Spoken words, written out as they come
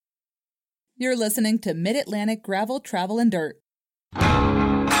You're listening to Mid-Atlantic Gravel, Travel, and Dirt.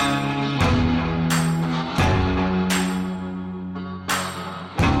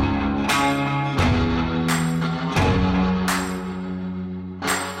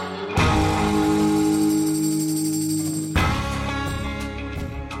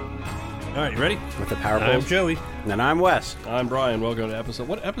 All right, you ready? With the Power I'm Bulls. Joey. And I'm Wes. I'm Brian. Welcome to episode.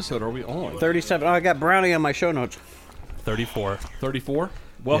 What episode are we on? 37. Oh, I got Brownie on my show notes. 34. 34?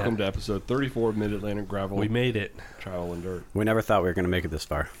 Welcome to episode 34 of Mid-Atlantic Gravel. We made it. Travel and Dirt. We never thought we were going to make it this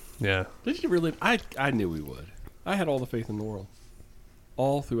far. Yeah. Did you really? I knew we would. I had all the faith in the world.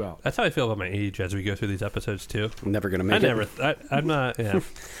 All throughout. That's how I feel about my age as we go through these episodes, too. I'm never going to make it. I'm not, yeah.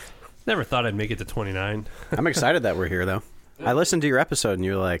 Never thought I'd make it to 29. I'm excited that we're here, though. I listened to your episode, and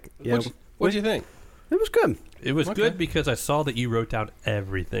you were like, yeah, What'd you think? it was good. It was good because I saw that you wrote down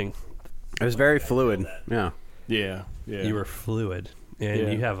everything. It was very fluid. Yeah. Yeah. You were fluid, and Yeah.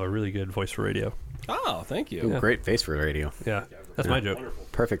 you have a really good voice for radio. Oh, thank you. Ooh, great face for radio. Yeah, that's my joke.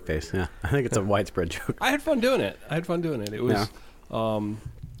 Perfect face, yeah. I think it's a widespread joke. I had fun doing it. It was,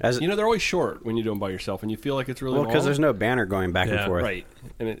 they're always short when you do them by yourself, and you feel like it's really Well, long. because there's no banner going back and Yeah. forth. Right.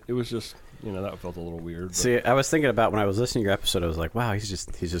 And it was just, that felt a little weird. But. See, I was thinking about when I was listening to your episode, I was like, wow, he's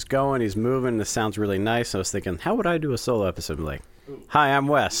just going, he's moving, this sounds really nice. I was thinking, how would I do a solo episode? Like, hi, I'm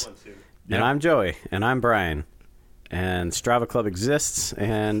Wes, and I'm Joey, and I'm Brian, and Strava Club exists,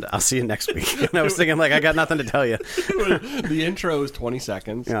 and I'll see you next week. And I was thinking, like, I got nothing to tell you. The intro is 20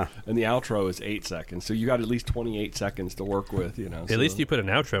 seconds, Yeah. and the outro is 8 seconds. So you got at least 28 seconds to work with, At least you put an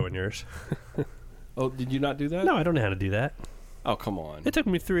outro in yours. Oh, did you not do that? No, I don't know how to do that. Oh, come on. It took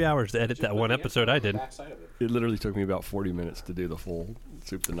me 3 hours to edit that one episode I did. It literally took me about 40 minutes to do the full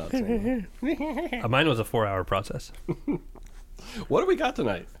soup to nuts. Mine was a 4-hour process. What do we got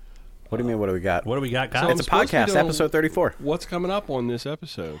tonight? What do you mean, what do we got? What do we got, So guys? It's a supposed to be podcast, doing- episode 34. What's coming up on this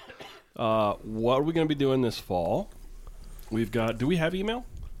episode? What are we going to be doing this fall? We've got. Do we have email?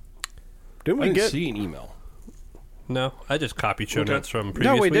 Didn't I we didn't get... see an email. No, I just copied show Okay. notes from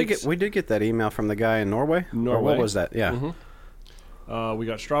previous No, we weeks. did get that email from the guy in Norway. Or Norway. what was that? Yeah. We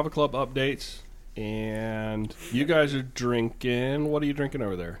got Strava Club updates, and you guys are drinking. What are you drinking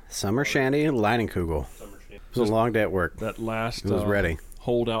over there? Summer Shandy and Leinenkugel. It was a long day at work. That last. It was ready.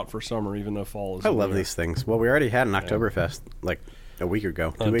 Hold out for summer, even though fall is. I love here. these things. Well, we already had an Oktoberfest like a week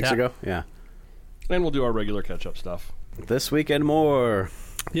ago, 2 On weeks tap. ago. Yeah. And we'll do our regular catch-up stuff. This weekend more.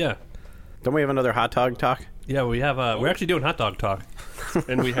 Yeah. Don't we have another hot dog talk? Yeah, we have. We're actually doing hot dog talk.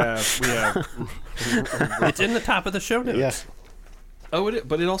 And we have. It's in the top of the show notes.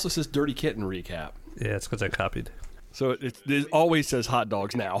 But it also says Dirty Kitten recap. Yeah, it's because I copied. So it always says hot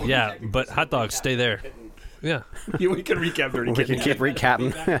dogs now. Yeah, but hot dogs stay there. Yeah. Yeah, we can recap Dirty We Kitten. can keep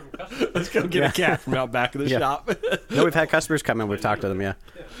recapping. Let's go get a cat from out back of the Yeah. shop. No, we've had customers come in. We've talked to them. Yeah.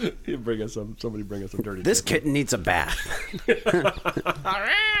 Somebody bring us some Dirty This Kitten. kitten needs a bath.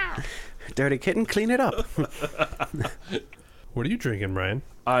 Dirty kitten, clean it up. What are you drinking, Brian?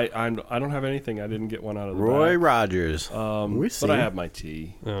 I don't have anything. I didn't get one out of the Roy bag. Rogers. We see. But I have my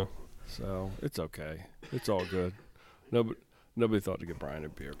tea, Oh. so it's okay. It's all good. Nobody thought to get Brian a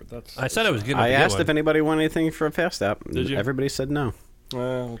beer, but that's. I said I was getting. I asked if anybody wanted anything for a fast app. Did you? Everybody said no.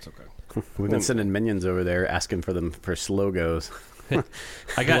 Well, it's okay. We've been sending minions over there asking for them for slogos.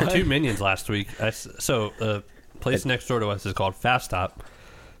 I got 2 minions last week. So the place next door to us is called Fast Stop.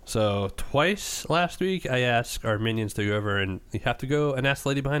 So twice last week, I asked our minions to go over, and you have to go and ask the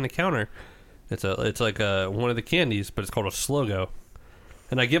lady behind the counter. It's like one of the candies, but it's called a Slogo.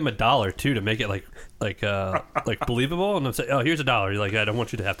 And I give them $1 too to make it like believable. And I'm saying, oh, here's $1. Like, I don't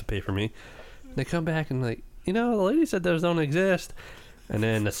want you to have to pay for me. And they come back and like, the lady said those don't exist. And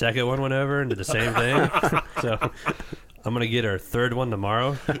then the second one went over and did the same thing. So I'm gonna get our third one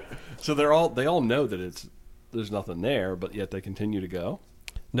tomorrow. So they all know that there's nothing there, but yet they continue to go.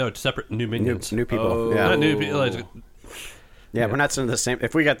 No, it's separate new minions. New people. Oh. Yeah. Not new people. Like, Yeah, we're not sending the same.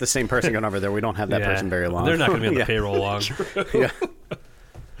 If we got the same person going over there, we don't have that yeah, person very long. They're not going to be on the Yeah. payroll long. Yeah.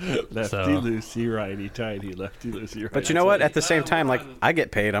 Lefty So- loosey, righty tighty, lefty loosey, righty. But you know what? At the same time, like, I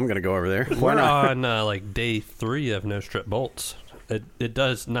get paid. I'm going to go over there. Why We're not? on like day 3 of no strip bolts. It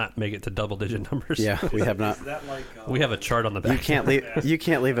does not make it to double-digit numbers. Yeah, we have not. We have a chart on the back. You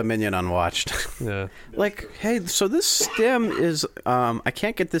can't leave a minion unwatched. Yeah. Like, hey, so this stem is I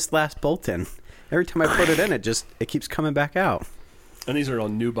can't get this last bolt in. Every time I put it in, it keeps coming back out. And these are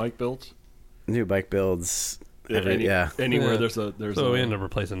on new bike builds. New bike builds. Anywhere Yeah. there's So we end up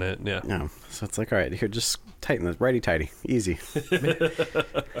replacing it. Yeah. No, so it's like, all right, here, just tighten this, righty tighty, easy.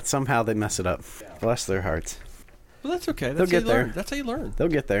 Somehow they mess it up. Bless their hearts. Well, that's okay. That's They'll how get you there. learn. That's how you learn. They'll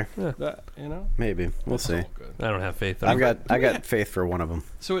get there. That, Maybe. We'll That's see. all good. I don't have faith. I got faith for one of them.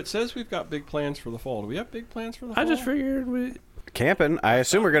 So it says we've got big plans for the fall. Do we have big plans for the fall? I just figured we. Camping. I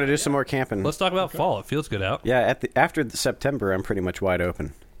assume we're going to do some more camping. Let's talk about fall. It feels good out. Yeah, after September, I'm pretty much wide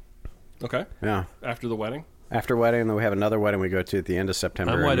open. Okay. Yeah. After the wedding? After wedding, then we have another wedding we go to at the end of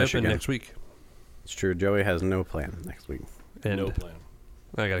September I'm in wide Michigan. open next week. It's true. Joey has no plan next week. And No plan.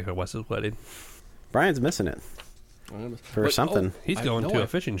 I gotta go to Wes's wedding. Brian's missing it for something. He's going to a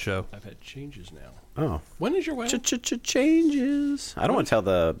fishing show. I've had changes now. Oh. When is your wedding? Changes. I don't want to tell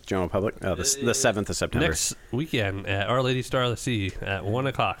the general public. Oh, the 7th of September. Next weekend at Our Lady Star of the Sea at 1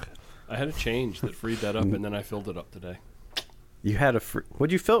 o'clock. I had a change that freed that up, and then I filled it up today. You had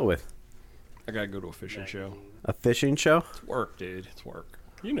what'd you fill it with? I gotta go to a fishing show. A fishing show? It's work, dude. It's work.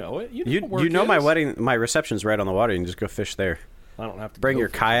 You know it. You know, You know my wedding, my reception's right on the water. You can just go fish there. I don't have to Bring go your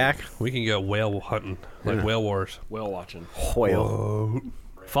fishing. kayak. We can go whale hunting, like whale wars. Whale watching. Whale.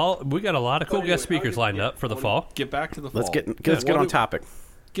 Fall. We got a lot of cool guest speakers lined up for the fall. Get back to the fall. Let's get on topic.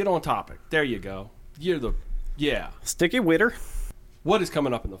 Get on topic. There you go. Yeah. Sticky Witter. What is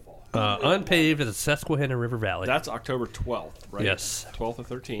coming up in the fall? Unpaved at the Susquehanna River Valley. That's October 12th, right? Yes. 12th or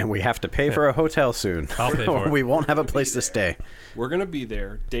 13th. And we have to pay for a hotel soon. I'll pay for it. We won't have a place to stay. We're going to be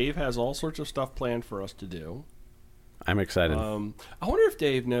there. Dave has all sorts of stuff planned for us to do. I'm excited I wonder if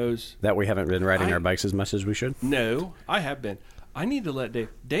Dave knows. that we haven't been riding our bikes as much as we should. No, I have been. I need to let Dave.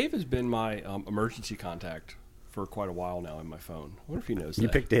 Dave has been my emergency contact for quite a while now in my phone. I wonder if he knows You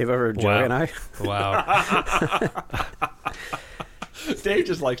that. picked Dave over Joey Wow. and I? Wow. Dave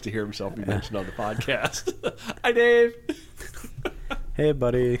just likes to hear himself be mentioned on the podcast. Hi, Dave. Hey,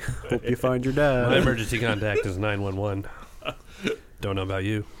 buddy. Hope you find your My dad. emergency contact is 911. Don't know about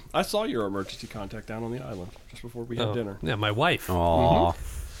you. I saw your emergency contact down on the island just before we had dinner. Yeah, my wife, Aw.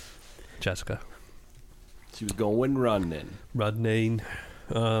 Jessica She was going running. Rudnane.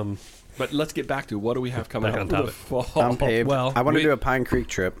 But let's get back to what do we have coming Back up on for the topic. fall? Unpaved. Well, I want to we- do a Pine Creek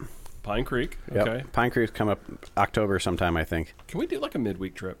trip. Pine Creek. Yep. Okay. Pine Creek's come up October sometime, I think. Can we do like a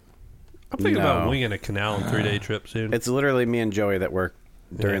midweek trip? I'm thinking about No. winging a canal and 3-day trip soon. It's literally me and Joey that work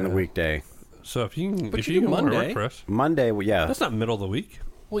during the Yeah. weekday. So if you can, But if you you do can wanna Monday. work for us, Monday, yeah. that's not middle of the week.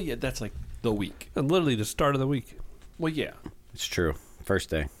 Well, yeah, that's like the week. That's literally the start of the week. Well, yeah. It's true. First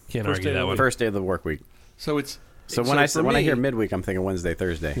day. Can't First argue day of that the one. First day of the work week. So it's So for when I me, hear midweek, I'm thinking Wednesday,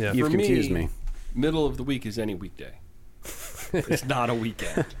 Thursday. Yeah. You've for confused me. Middle of the week is any weekday. It's not a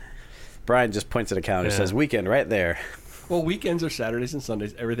weekend. Brian just points at a calendar, Yeah. says weekend right there. Well, weekends are Saturdays and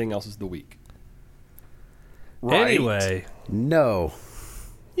Sundays. Everything else is the week. Right. Anyway, No.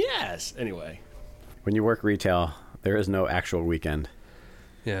 Yes. Anyway. When you work retail, there is no actual weekend.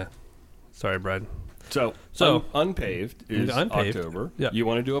 yeah. Sorry, Brad. So unpaved is Unpaved. October. Yeah. You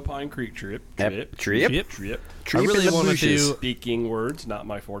want to do a Pine Creek trip? Trip. Trip. I really want to do. Speaking words, not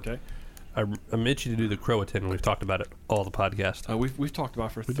my forte. I'm itchy to do the Croatan. We've talked about it all the podcast. We've talked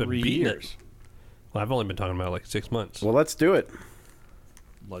about it for We've been 3 beating it. years. Well, I've only been talking about it like 6 months. Well, let's do it.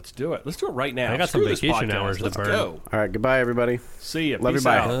 Let's do it. Let's do it right now. I got Screw some this vacation podcast. hours to Let's burn. go. All right. Goodbye, everybody. See ya. Love you, Peace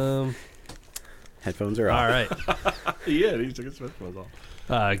bye. out. Headphones are off. All right. Yeah, he took his headphones off.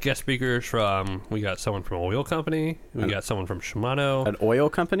 Guest speakers from. We got someone from a wheel company. We got someone from Shimano. An oil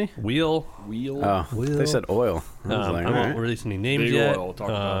company? Wheel. Wheel. Oh, they said oil. I was like, I all won't right. release any names Big yet. oil. Talk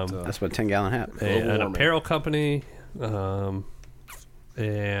about That's what 10-gallon hat. an warming. apparel company,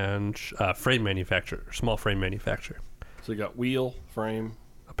 and frame manufacturer, small frame manufacturer, So you got wheel, frame,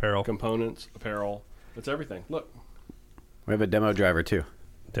 apparel, components, apparel. It's everything. Look, We have a demo driver too.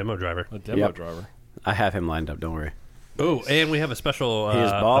 demo driver. a demo Yep. driver. I have him lined up. Don't worry. Oh, and we have a special. He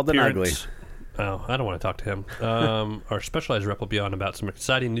is bald and appearance. Oh, I don't want to talk to him. Our specialized rep will be on about some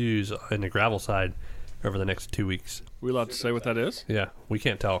exciting news in the gravel side over the next 2 weeks. We allowed to say what that is? Yeah, we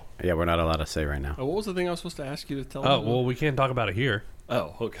can't tell. Yeah, we're not allowed to say right now. Oh, what was the thing I was supposed to ask you to tell Oh, me? well, we can't talk about it here.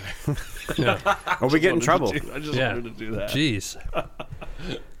 Oh, okay. Or we get in trouble. I just Yeah. wanted to do that. Jeez.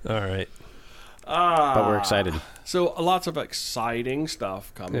 All right. But we're excited. So lots of exciting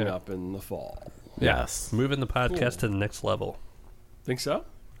stuff coming Yeah. up in the fall. Yeah. Yes. Moving the podcast to the next level. Think so?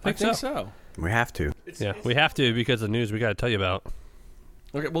 Think I think so. so. We have to. Yeah, we have to because of the news we got to tell you about.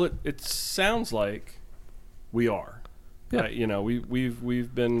 Okay, well, it sounds like we are. Yeah. You know,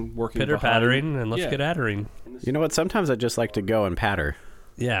 we've been working Pitter behind- pattering and let's Yeah. get attering. You know what? Sometimes I just like to go and patter.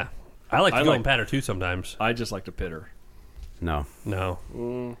 Yeah. I like to I go like- and patter too sometimes. I just like to pitter. No, No.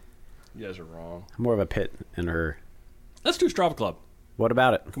 You guys are wrong. I'm more of a pit in her. Let's do Strava Club. What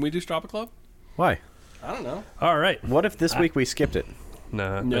about it? Can we do Strava Club? Why? I don't know. All right. What if this week we skipped it?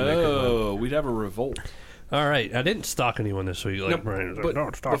 Nah, No, we'd have a revolt. All right. I didn't stalk anyone this week. Like No, Brian was like, but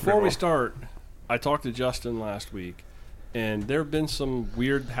 "Don't stalk before we people." start, I talked to Justin last week, and there have been some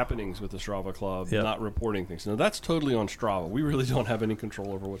weird happenings with the Strava Club Yep. not reporting things. Now, that's totally on Strava. We really don't have any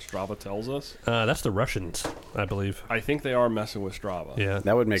control over what Strava tells us. That's the Russians, I believe. I think they are messing with Strava. Yeah.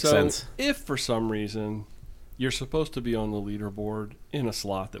 That would make So sense. if for some reason you're supposed to be on the leaderboard in a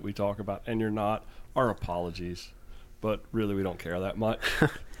slot that we talk about and you're not, our apologies. But really, we don't care that much.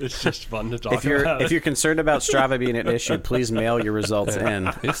 It's just fun to talk If you're about. if you're concerned about Strava being an issue, please mail your results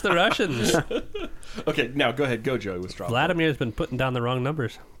in. It's the Russians. Okay, now go ahead. Go, Joey, with Strava. Vladimir's been putting down the wrong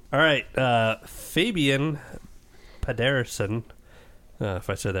numbers. All right. Fabian Pedersen.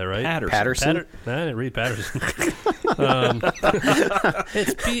 If I said that right. Patterson? I didn't read Patterson.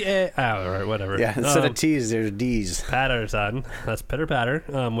 It's P-A... Oh, all right, whatever. Yeah, instead of T's, there's D's. Patterson. That's Pitter Patter.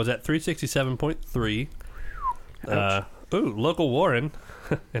 Was at 367.3. Local Warren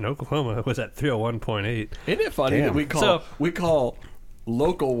in Oklahoma was at 301.8. Isn't it funny that Damn. we call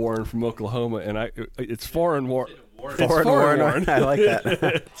local Warren from Oklahoma, and it's foreign Warren. Foreign Warren. I like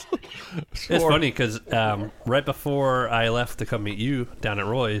that. It's funny because right before I left to come meet you down at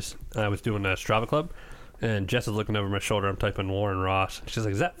Roy's, I was doing a Strava Club, and Jess is looking over my shoulder. I'm typing Warren Ross. She's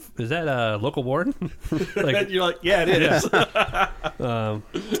like, "Is that local Warren?" And you're like, yeah, it is.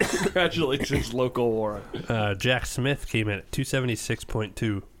 Congratulations, local Warren. Jack Smith came in at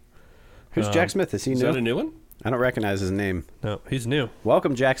 276.2. Who's Jack Smith? Is he Is new? that a new one? I don't recognize his name. No, he's new.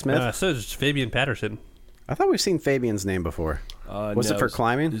 Welcome, Jack Smith. So is Fabian Patterson. I thought we've seen Fabian's name before. Was it for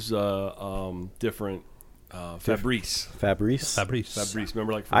climbing? It's different. Fabrice. Fabrice? Fabrice.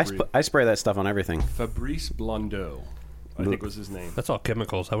 Remember, like Fabrice? I spray that stuff on everything. Fabrice Blondeau, I think was his name. That's all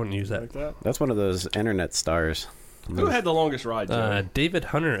chemicals. I wouldn't use that. Like that. That's one of those internet stars. Who had the longest ride, Joey? David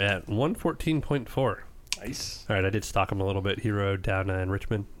Hunter at 114.4. Nice. All right, I did stalk him a little bit. He rode down in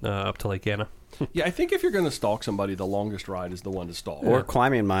Richmond up to Lake Anna. Yeah, I think if you're going to stalk somebody, the longest ride is the one to stalk. Or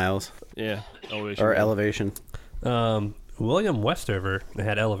climbing miles. Yeah. Elevation. Or elevation. William Westover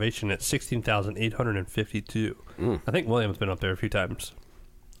had elevation at 16,852. I think William's been up there a few times.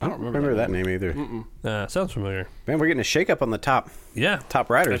 I don't remember that name either. Sounds familiar. Man, we're getting a shakeup on the top Yeah.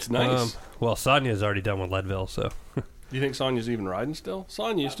 riders. That's nice. Well, Sonia's already done with Leadville, so. You think Sonia's even riding still?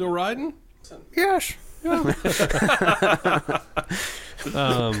 Sonia, you still riding? Yes.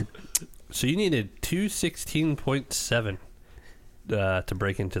 So you needed 216.7 to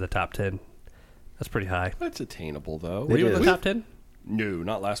break into the top 10. That's pretty high. That's attainable, though. Were you in is. the top 10? No,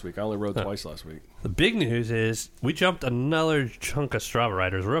 not last week. I only rode twice last week. The big news is we jumped another chunk of Strava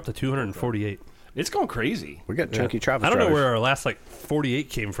riders. We're up to 248. It's going crazy. We got chunky Travis I don't know drivers. where our last 48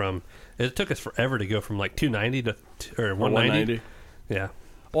 came from. It took us forever to go from 290 to 190. Yeah.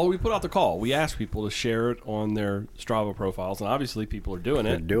 Well, we put out the call. We asked people to share it on their Strava profiles, and obviously people are doing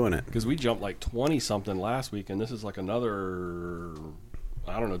They're it. doing it. Because we jumped 20-something last week, and this is another,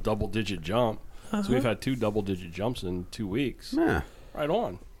 double-digit jump. So we've had 2 double-digit jumps in 2 weeks. Yeah. Right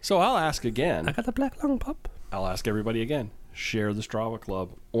on. So I'll ask again. I got the black lung pup. I'll ask everybody again. Share the Strava Club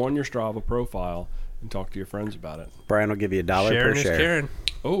on your Strava profile and talk to your friends about it. Brian will give you $1 per Sharon is share. Karen.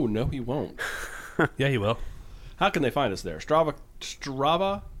 Oh, no, he won't. Yeah, he will. How can they find us there?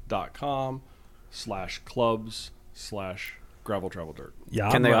 Strava.com/clubs/gravel travel dirt.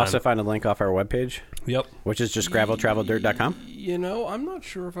 Yeah. Can they also find a link off our webpage, Yep. which is just graveltraveldirt.com? I'm not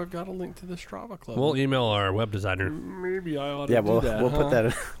sure if I've got a link to the Strava Club. We'll email our web designer. Maybe I ought to Yeah, do we'll that. put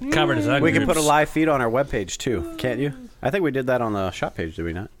that in. Cover design We can put a groups. live feed on our webpage too, can't you? I think we did that on the shop page, did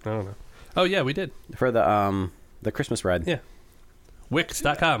we not? I don't know. Oh, yeah, we did. For the Christmas ride. Yeah.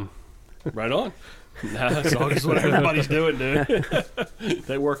 Wix.com. Right on. That's always what everybody's doing, dude.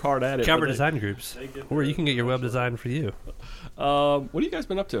 They work hard at it. Cover but they- design groups. Where you can get your web design for you. What have you guys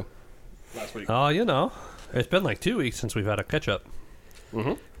been up to last week? Oh, it's been 2 weeks since we've had a catch-up.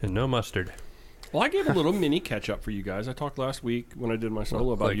 And no mustard. Well, I gave a little mini catch-up for you guys. I talked last week when I did my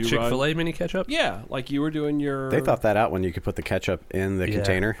solo about you Chick-fil-A riding. mini catch-up? Yeah, like you were doing your... They thought that out when you could put the ketchup in the Yeah.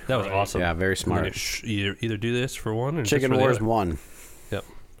 container. That was Right. awesome. Yeah, very And then smart. you either do this for one or Chicken just for Wars the other. 1. Yep.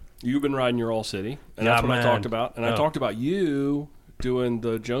 You've been riding your All City, and Yeah, that's what I man. talked about. And I Oh. talked about you doing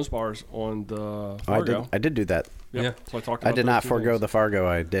the Jones bars on the Fargo. I did do that. Yep. Yeah. So I talked. I About did those not 2 forego things. the Fargo.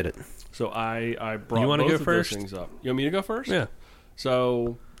 I did it. So I brought You wanna both go of first? those things up. You want me to go first? Yeah.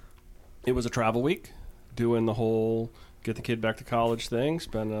 So it was a travel week, doing the whole get the kid back to college thing.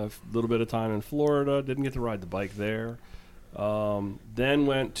 Spent a little bit of time in Florida. Didn't get to ride the bike there. Then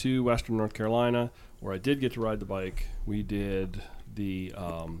went to Western North Carolina, where I did get to ride the bike. We did the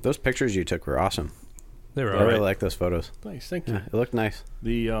Those pictures you took were awesome. They were I all really right. like those photos. nice. Thank you. Yeah, it looked nice.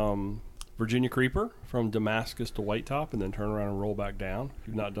 The Virginia Creeper from Damascus to White Top, and then turn around and roll back down. If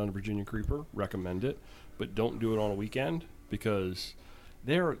you've not done Virginia Creeper, recommend it, but don't do it on a weekend because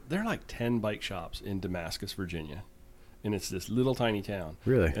There are like 10 bike shops in Damascus, Virginia, and it's this little tiny town.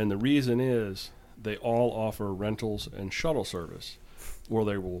 Really? And the reason is they all offer rentals and shuttle service, or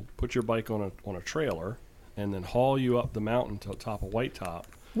they will put your bike on a trailer and then haul you up the mountain to the top of White Top.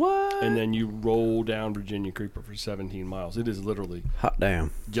 What? And then you roll down Virginia Creeper for 17 miles. It is literally Hot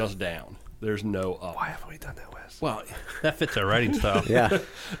damn. just down. There's no up. Why haven't we done that, Wes? Well, That fits our writing style. Yeah.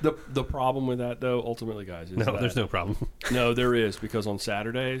 the problem with that, though, ultimately, guys, is No, that there's no problem. No, there is, because on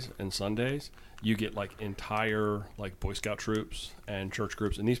Saturdays and Sundays, you get like entire like Boy Scout troops and church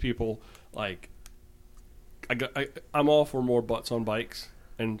groups, and these people like, I'm all for more butts on bikes,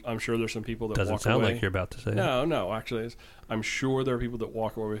 and I'm sure there's some people that Doesn't walk sound away. like you're about to say. No, actually, I'm sure there are people that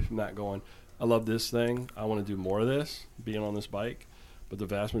walk away from that going, I love this thing. I want to do more of this, being on this bike. But the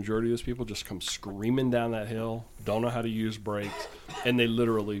vast majority of those people just come screaming down that hill, don't know how to use brakes, and they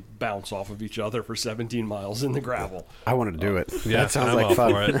literally bounce off of each other for 17 miles in the gravel. I want to do it. Yeah, That sounds I'm like all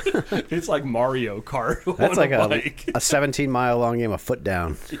fun. for it. It's like Mario Kart That's on like a bike. a 17-mile long game of foot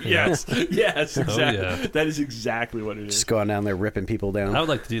down. Yes, exactly. yeah. That is exactly what it is. Just going down there ripping people down. I would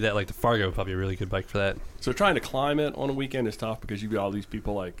like to do that. Like the Fargo would probably be a really good bike for that. So trying to climb it on a weekend is tough because you've got all these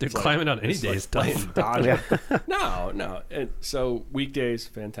people like... Dude, it's like- climbing on any it's day like is tough. playing dodgeball. No. And so weekdays,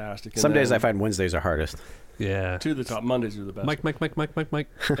 fantastic. And Some days then I find Wednesdays are hardest. Yeah. to the top. Mondays are the best. Mike.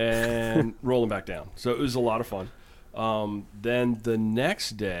 And rolling back down. So it was a lot of fun. Then the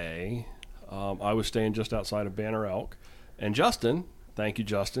next day, I was staying just outside of Banner Elk, and Justin, thank you,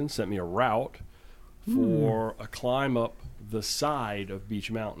 Justin, sent me a route for a climb up the side of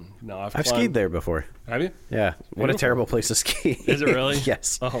Beach Mountain. Now I've climbed- skied there before. Have you? Yeah. What a Beautiful. terrible place to ski. Is it really?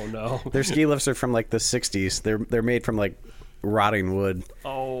 Yes. Oh no. Their ski lifts are from like the 60s. They're made from like rotting wood.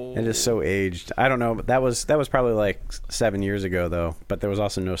 Oh. And just so aged. I don't know. That was probably like 7 years ago though. But there was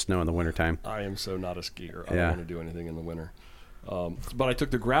also no snow in the wintertime. I am so not a skier. I Yeah. don't want to do anything in the winter. But I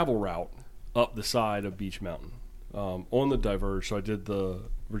took the gravel route up the side of Beach Mountain on the Diverge. So I did the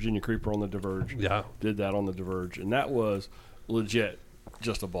Virginia Creeper on the Diverge. Yeah. Did that on the Diverge, and that was legit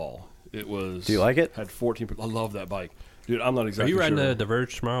just a ball. It was. Do you like it? Had 14 people. I love that bike, dude. I'm not Are exactly you riding sure. the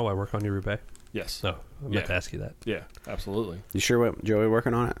Diverge tomorrow while I work on your Roubaix? Yes. No, I'm Yeah. about to ask you that. Yeah, absolutely. You sure what Joey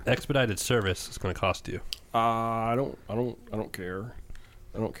working on it? Expedited service is going to cost you. I don't care.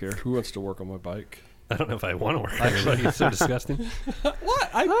 I don't care who wants to work on my bike. I don't know if I want to work on your bike. It's so disgusting. What?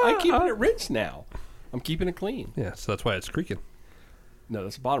 I keep it rinsed now. I'm keeping it clean. Yeah, so that's why it's creaking. No,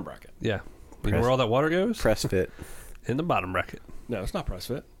 that's a bottom bracket. Yeah. You know Press- where all that water goes? Press fit. In the bottom bracket. No, it's not press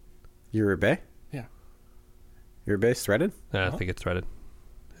fit. Your bay? Yeah. Your bay's threaded? I think it's threaded.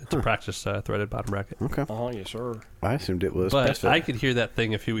 It's a practice threaded bottom bracket. Okay. Yes, sir. I assumed it was press But fit. I could hear that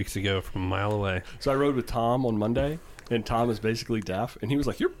thing a few weeks ago from a mile away. So I rode with Tom on Monday, and Tom is basically deaf, and he was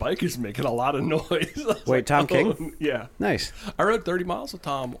like, "Your bike is making a lot of noise." I was Wait, like, Tom King? "Oh." Yeah, Nice. I rode 30 miles with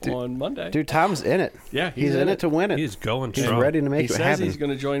Tom on Monday. Dude, Tom's in it. Yeah, he's in it to win it. He's going He's strong. ready to make he it says happen. he's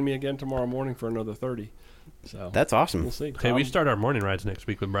going to join me again tomorrow morning for another 30. So That's awesome. we'll see. Hey, we Tom- start our morning rides next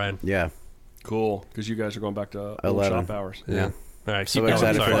week with Brian. Yeah. cool because you guys are going back to old 11. shop hours. Yeah. All right, So keep going.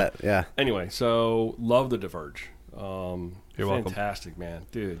 excited for Sorry. that. Yeah. Anyway, so love the Diverge. You're welcome. Fantastic, man,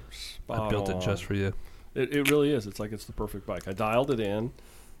 dude. I built it just for you. It really is. It's like it's the perfect bike. I dialed it in.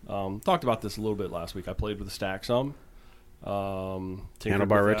 Talked about this a little bit last week. I played with the stack some. Tinkered Handlebar with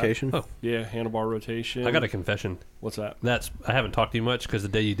that. rotation. Oh. Yeah, handlebar rotation. I got a confession. What's that? I haven't talked to you much because the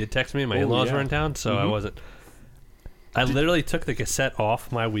day you did text me, my Oh, in-laws yeah. were in town, so I Mhm. wasn't. I literally took the cassette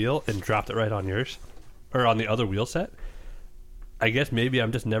off my wheel and dropped it right on yours, or on the other wheel set. I guess maybe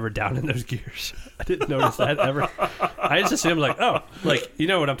I'm just never down in those gears. I didn't notice that ever. I just assumed you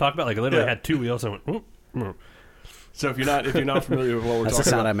know what I'm talking about. Like I literally Yeah. had two wheels and went. So if you're not familiar with what we're That's the talking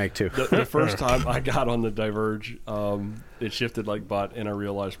sound about, I make too. the first time I got on the Diverge, it shifted like butt, and I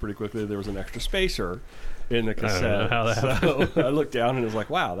realized pretty quickly there was an extra spacer in the I don't know cassette. how that So I looked down and was like,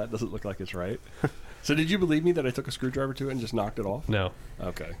 "Wow, that doesn't look like it's right." So did you believe me that I took a screwdriver to it and just knocked it off? No,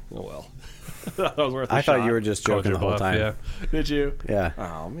 Okay. Oh well. That was worth a I thought shot. you were just called joking your the whole bluff, time. Yeah. Did you? Yeah.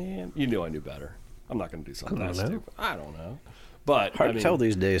 Oh man, you knew I knew better. I'm not going to do something I don't that know. stupid. I don't know. But Hard I mean, to tell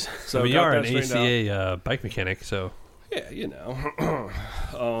these days. So I mean, you got are that an straightened out. ACA bike mechanic, so Yeah, you know.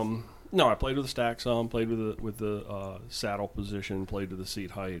 No, I played with the stack some, played with the saddle position, played with the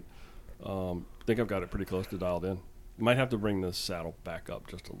seat height. Think I've got it pretty close to dialed in. Might have to bring the saddle back up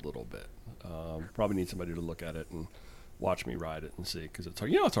just a little bit. Probably need somebody to look at it and watch me ride it and see because it's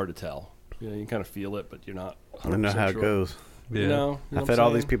hard. You know, it's hard to tell. You know, you can kind of feel it, but you're not. I don't know how it sure. goes. yeah. You know I fed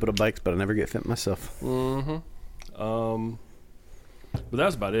all these people to bikes, but I never get fit myself. Mm-hmm. But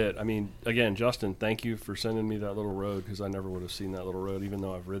that's about it. I mean, again, Justin, thank you for sending me that little road because I never would have seen that little road, even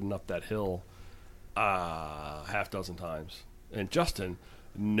though I've ridden up that hill half dozen times. And Justin,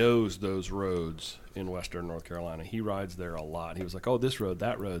 knows those roads in Western North Carolina. He rides there a lot. He was like, "Oh, this road,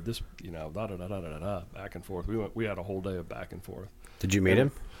 that road, this, da da da da da da," back and forth. We had a whole day of back and forth. Did you meet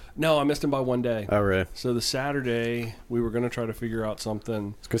him? No, I missed him by one day. Oh, really? So the Saturday, we were going to try to figure out something. I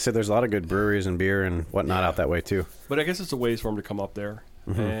was going to say there's a lot of good breweries and beer and whatnot out that way, too. But I guess it's a ways for him to come up there.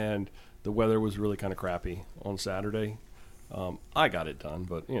 And the weather was really kind of crappy on Saturday. I got it done,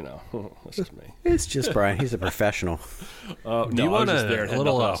 but, that's just me. It's just Brian. He's a professional. No, Do you I was want just there a and had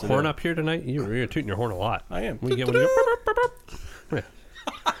little nothing else to horn do. up here tonight? You're tooting your horn a lot. I am. We get one of your...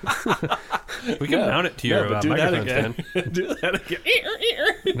 We can mount it to your but do that microphone again. stand. Do that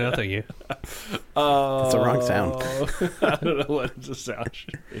again. No, thank you. It's the wrong sound. I don't know what the sound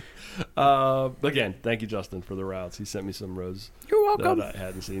should be. Again, thank you, Justin, for the routes. He sent me some roads You're welcome. that I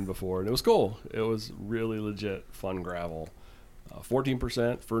hadn't seen before, and it was cool. It was really legit fun gravel.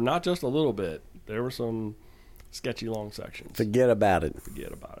 14% for not just a little bit. There were some sketchy long sections. Forget about it.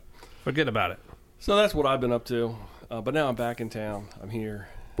 Forget about it. Forget about it. So that's what I've been up to. But now I'm back in town. I'm here.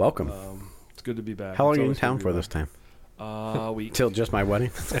 Welcome. It's good to be back. How long It's are you in always good town to for be this time? back. A week. Till just my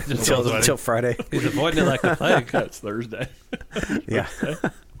wedding? Just Till Friday? He's avoiding it like the plague. That's Thursday. Yeah.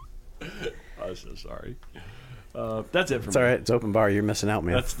 I'm so sorry. That's it for It's me. all right. It's open bar. You're missing out,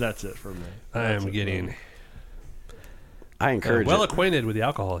 man. That's it for me. I That's am it getting for me. I encourage well it. acquainted with the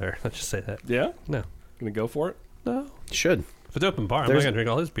alcohol here. Let's just say that. Yeah? No. Gonna go for it? No. Should. If it's open bar, I'm not There's- going to drink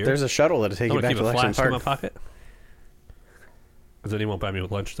all his beer. There's a shuttle that'll take I'm you going to back keep to a Lexington flask in my Park. pocket. Because then he won't buy me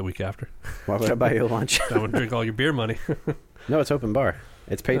lunch the week after. Why would I buy you lunch? I would drink all your beer money. No, it's open bar.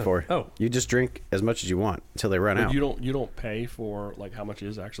 It's paid for. Oh. You just drink as much as you want until they run But out. you don't pay for like how much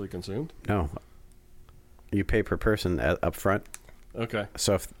is actually consumed? No. You pay per person up front. Okay.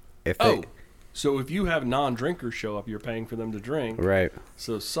 So if they... Oh. So if you have non-drinkers show up, you're paying for them to drink. Right.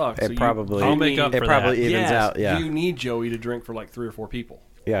 So it sucks. It So probably... I'll make up it for probably that. evens yes, out. Yeah. You need Joey to drink for like 3 or 4 people.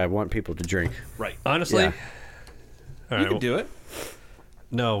 Yeah, I want people to drink. Right. Honestly, Yeah. all You right, can do it.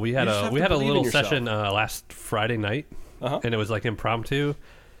 no, we had You just a have we to had a believe in little yourself. session last Friday night, Uh-huh. and it was like impromptu.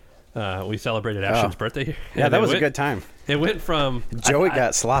 We celebrated Ashton's birthday here. Yeah, And that it was a went- good time. It went from Joey I-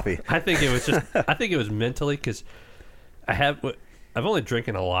 got sloppy. I think it was just. I think it was mentally because I've only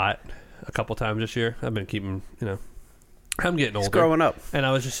drinking a lot a couple times this year. I've been keeping, I'm getting older. He's growing up. And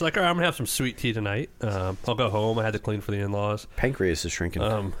I was just like, all right, I'm gonna have some sweet tea tonight. I'll go home. I had to clean for the in-laws. Pancreas is shrinking.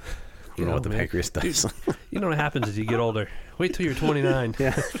 You know what the man. pancreas does. You know what happens as you get older. Wait till you're 29.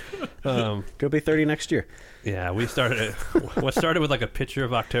 Yeah. Go be 30 next year. Yeah, we started. What started with like a picture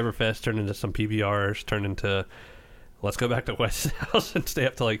of Oktoberfest turned into some PBRs, turned into let's go back to West's house and stay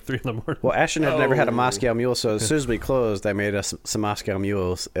up till like 3 in the morning. Well, Ashton had never had a Oh. Moscow Mule, so as soon as we closed, I made us some Moscow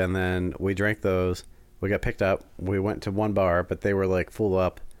Mules, and then we drank those. We got picked up. We went to one bar, but they were like full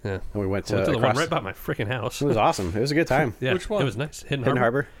up. Yeah. And we went to, Went to the across. one right by my freaking house. It was awesome. It was a good time. Yeah, Which one? It was nice. Hidden Hidden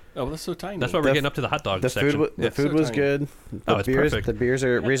Harbor. Harbor. Oh, that's so tiny. That's why we're The- getting up to the hot dog The section. food, Yeah. the food So was tiny. good. Oh, it's perfect. The beers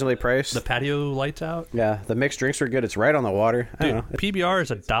are reasonably priced. The patio lights out. Yeah, the mixed drinks were good. It's right on the water. I Dude, don't know. PBR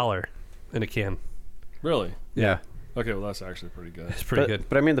is $1 in a can. Really? Yeah, Okay, well that's actually pretty good. It's pretty good.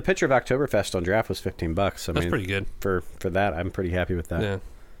 But I mean, the pitcher of Oktoberfest on draft was $15. I That's mean, pretty good. for that. I'm pretty happy with that. Yeah.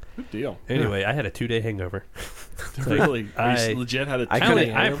 Good deal. Anyway, I had a 2-day hangover. Really? I- You legit had a I tiny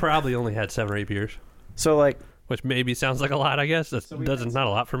I hangover? probably only had 7 or 8 beers, So like which maybe sounds like a lot. I guess that's not a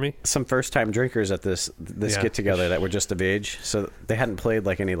lot for me. some first time drinkers at this Yeah. get together that were just of age, so they hadn't played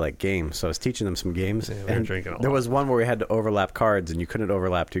like any like games. So I was teaching them some games, Yeah, we were and drinking a there lot. was one where we had to overlap cards, and you couldn't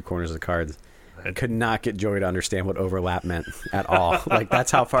overlap 2 corners of the cards. I could not get Joey to understand what overlap meant at all. Like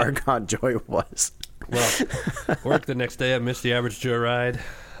that's how far gone Joey was. Well, work the next day. I missed the average Joe ride.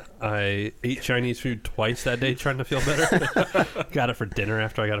 I ate Chinese food twice that day trying to feel better. Got it for dinner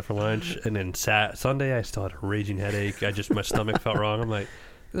after I got it for lunch, and then Sunday I still had a raging headache. My stomach felt wrong. I'm like,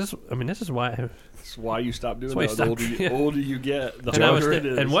 this is why. That's why you stop doing That's that. why The you older, stop- yeah. older you get, the And, harder it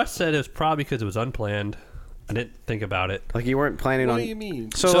is. and Wes said it was probably because it was unplanned. I didn't think about it. Like you weren't planning What on. do you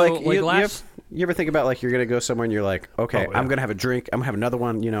mean? So, So, like, like, you ever think about like you're gonna go somewhere and you're like, okay, Oh, yeah. I'm gonna have a drink. I'm gonna have another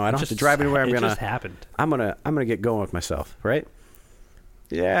one. You know, I don't have to Just- drive anywhere. It just happened. I'm gonna get going with myself, right?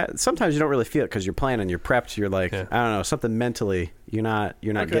 Yeah. Sometimes you don't really feel it because you're planning, you're prepped. You're like, Yeah. I don't know, something mentally. You're not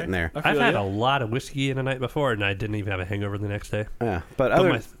Okay. getting there. I I've feel had ya. a lot of whiskey in the night before, and I didn't even have a hangover the next day. Yeah. But But other.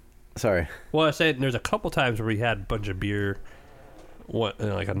 my- Sorry. Well, I said there's a couple times where we had a bunch of beer,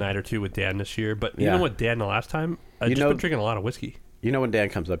 like a night or two with Dan this year. But Yeah. even with Dan the last time, I've You just know- been drinking a lot of whiskey. You know when Dan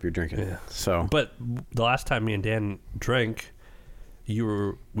comes up, you're drinking. Yeah. So. But the last time me and Dan drank, we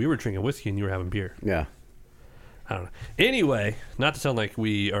were drinking whiskey and you were having beer. Yeah. I don't know. Anyway, not to sound like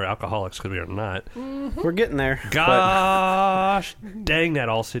we are alcoholics because we are not. We're getting there. Gosh, dang, that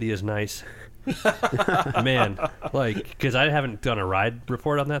All City is nice. Man, like, because I haven't done a ride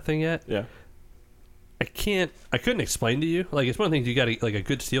report on that thing yet. Yeah. I couldn't explain to you. Like, it's one of the things you got to, like, a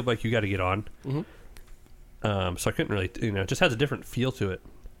good steel bike you got to get on. Mm-hmm. So I couldn't really, it just has a different feel to it.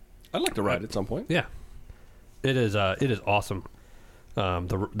 I'd like to ride at some point. Yeah. It is awesome. But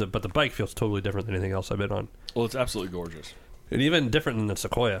the bike feels totally different than anything else I've been on. Well, it's absolutely gorgeous. And even different than the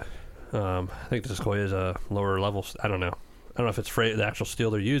Sequoia. I think the Sequoia is a lower level. I don't know if it's the actual steel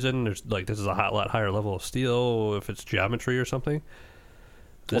they're using. There's like, this is a lot higher level of steel. If it's geometry or something.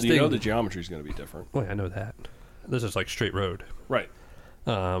 Well, you know the geometry is going to be different. Well, I know that. This is like straight road. Right.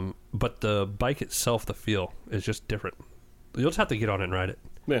 But the bike itself, the feel is just different. You'll just have to get on it and ride it.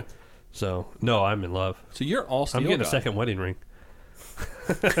 Yeah. So no, I'm in love. So you're all steel. I'm getting guy. a second wedding ring.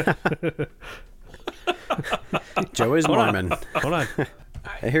 Joey's Mormon. Hold on.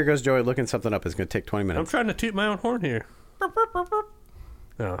 And here goes Joey looking something up. It's going to take 20 I'm minutes. trying to toot my own horn here.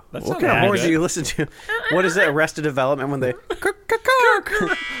 No. That's What not kind of bad. horns do you listen to? What is it, Arrested Development, when they...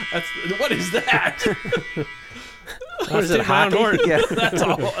 What is that? What is it, toot my own hockey? horn. Yeah. That's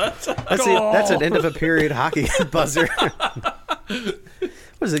all. That's an end of a period hockey buzzer.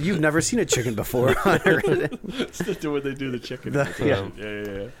 What is it? You've never seen a chicken before. That's when they do the chicken. Yeah.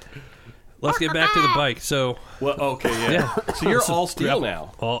 Yeah. Let's get back to the bike. So, Well, okay, yeah. So you're all steel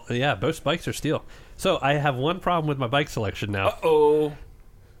now. Both bikes are steel. So I have one problem with my bike selection now. Oh,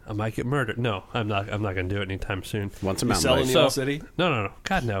 I might get murdered. No, I'm not going to do it anytime soon. Once a you mountain selling bike. the old city? No.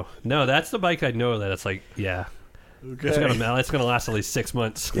 God, no. No, that's the bike I know that it's like, yeah. Okay. It's gonna last at least 6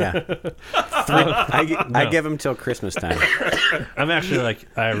 months. Yeah. I give them till Christmas time. I'm actually like,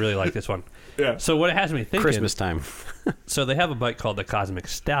 I really like this one. Yeah. So what it has me thinking. Christmas time. So they have a bike called the Cosmic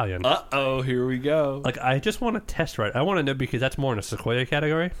Stallion. Uh-oh, here we go. Like, I just want to test ride. I want to know, because that's more in a Sequoia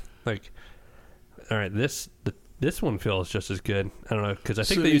category. Like, all right, this one feels just as good. I don't know, because I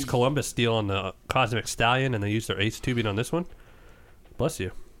think So they use you- Columbus steel on the Cosmic Stallion, and they use their Ace tubing on this one. Bless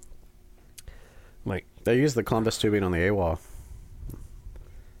you. Like, They use the Columbus tubing on the AWOL.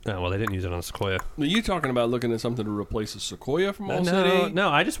 oh, well, they didn't use it on the Sequoia. Are you talking about looking at something to replace a Sequoia from All City? No,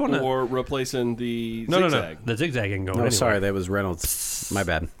 I just want to. Or replacing the No. Zigzag? The Zigzag ain't going No, anywhere. sorry, that was Reynolds. My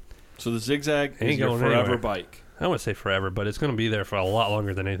bad. So the Zigzag Ain't is your going forever anywhere. bike. I don't want to say forever, but it's going to be there for a lot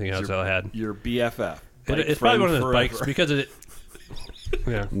longer than anything else I had. Your BFF. It's probably one of those forever. bikes because of it.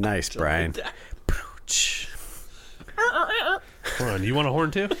 Yeah. Nice, Brian. Hold on. You want a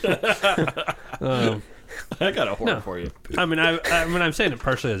horn too? I got a horn No. for you. I mean, I'm saying it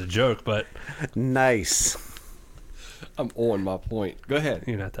partially as a joke, but Nice. I'm on my point. Go ahead.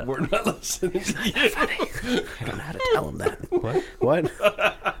 you're not that. We're not listening to you. I don't know how to tell him that. What?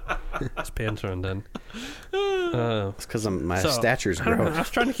 What? His pants are undone. It's because my So, stature's I don't know. I grown. was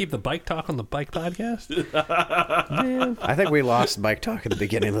trying to keep the bike talk on the bike podcast. Man. I think we lost bike talk at the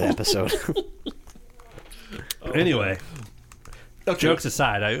beginning of the episode. Anyway, Okay. jokes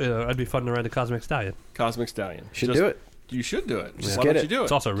aside, I'd be fun to ride the Cosmic Stallion. Cosmic Stallion. Should do it. You should do it. Just Why get don't it. you do it?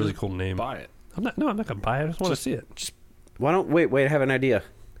 It's also a really cool name. Buy it. I'm not going to buy it. I just want to see it. Why don't wait? I have an idea.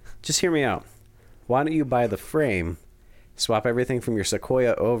 Just hear me out. Why don't you buy the frame, swap everything from your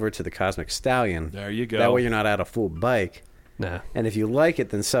Sequoia over to the Cosmic Stallion? There you go. That way you're not out a full bike. Nah. And if you like it,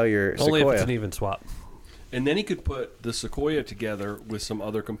 then sell your Only Sequoia. if it's an even swap. And then he could put the Sequoia together with some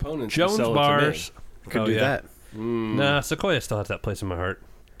other components. Jones and sell bars. Could Oh, do yeah. that. Nah, Sequoia still has that place in my heart.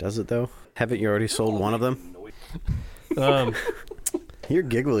 Does it though? Haven't you already sold one of them? Um, You're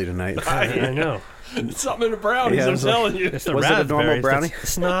giggly tonight. I know. to me. Something in the brownies, Yeah, I'm it's like- telling you. It's the Was it a normal raspberries. brownie?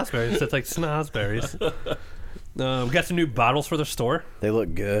 That's snozberries. It's like snozberries. We got some new bottles for the store. They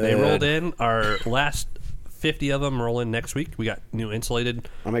look good. They rolled in. Our last 50 of them roll in next week. We got new insulated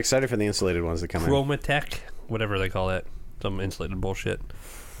I'm excited for the insulated ones to come in. Chromatech, whatever they call that. Some insulated bullshit.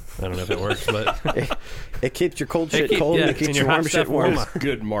 I don't know if it works, but It keeps your cold shit keep- cold yeah, and it keeps and your your hot warm shit stuff warm. warm.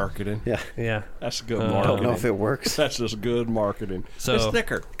 Good marketing. Yeah. yeah. That's good I I marketing. don't know if it works. That's just good marketing. So- it's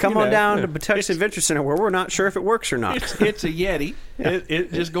thicker. Come You on know. down to Patuxent Adventure Center where we're not sure if it works or not. It's a Yeti.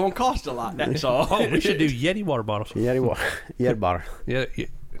 It just going to cost a lot. That's all. Oh, we should do Yeti water bottles. Yeti water. Yeti water. Yeah,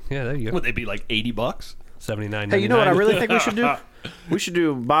 there you go. Would they be like $80? $79.99. Hey, you know what I really think we should do? We should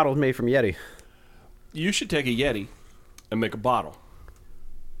do bottles made from Yeti. You should take a Yeti and make a bottle.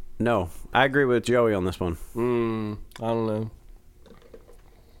 No, I agree with Joey on this one. I don't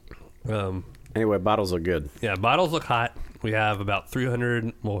know. Anyway, bottles are good. Yeah, bottles look hot. We have about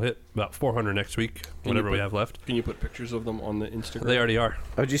 300. We'll hit about 400 next week, whatever we have left. Can you put pictures of them on the Instagram? They already are.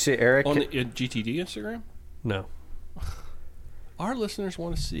 Oh, did you say Eric? on the GTD Instagram? No. Our listeners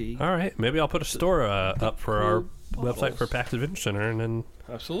want to see. All right. Maybe I'll put a store up for our bottles. website for PAX Adventure Center, and then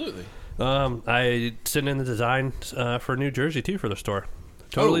Absolutely. I sent in the design for New Jersey too for the store.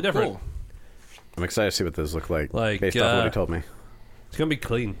 Totally different. Cool. I'm excited to see what those look like, Like, based off what he told me. It's gonna be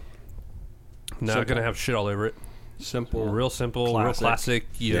clean. Not Simple. gonna have shit all over it. Simple. Real simple, real Classic. classic.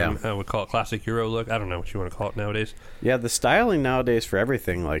 Yeah. I would call it classic Euro look. I don't know what you want to call it nowadays. Yeah, the styling nowadays for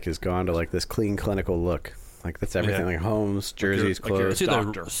everything like has gone to like this clean, clinical look. Like that's everything, Yeah. like homes, jerseys, like you're- clothes. It's either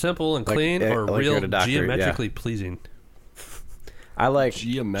Doctor. simple and Like- clean or like you're real at a doctor, geometrically pleasing. I like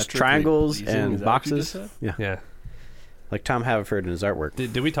Geometrically triangles pleasing, and is that what you just boxes. said? Yeah, Yeah. like Tom Haverford in his artwork.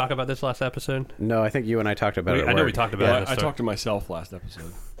 Did we talk about this last episode? No, I think you and I talked about it. At I know we work. talked about Yeah, it. in the I store. talked to myself last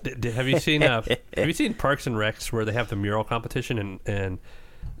episode. Have you seen Parks and Recs where they have the mural competition and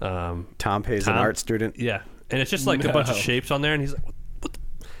Tom pays an Tom? art student. yeah, and it's just like a bunch of No. shapes on there, and he's like,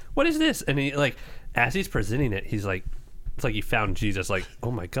 what is this? And he like as he's presenting it, he's like, it's like he found Jesus. Like,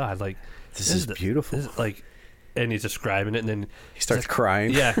 oh my god, like This is beautiful. This is like, and he's describing it, and then He starts he's like,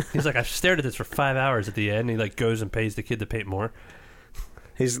 crying. Yeah, he's like, I've stared at this for 5 hours at the end. And he like goes and pays the kid to paint more.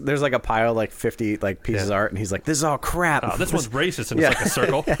 There's like a pile, like 50 like pieces Yeah. of art, and he's like, "This is all crap." Oh, this one's racist, and Yeah. it's like a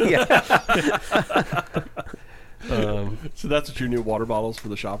circle. yeah, So that's what your new water bottles for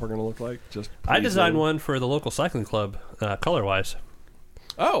the shop are going to look like? Just I designed pleasing. one for the local cycling club, color wise.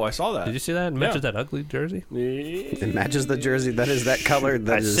 Oh, I saw that. Did you see that? It matches that ugly jersey. it matches the jersey. That is that color.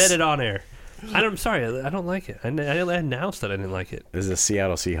 That I is, said it on air. I'm sorry, I don't like it. I announced that I didn't like it. Is a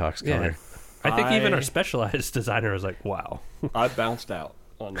Seattle Seahawks Yeah. color. I think even I- our specialized designer was like, "Wow." I bounced out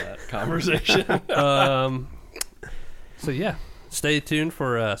on that conversation. So yeah, stay tuned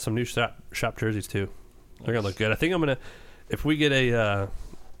for some new shop jerseys too. They're gonna look good. I think I'm gonna, if we get a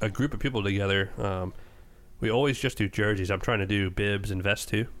group of people together, we always just do jerseys. I'm trying to do bibs and vests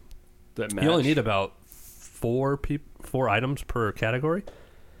too. That match. You only need about four items per category.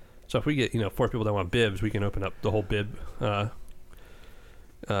 So if we get 4 people that want bibs, we can open up the whole bib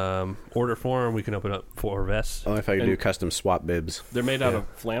order form. We can open up 4 vests. Only if I could do And- custom swap bibs. They're made out Yeah. of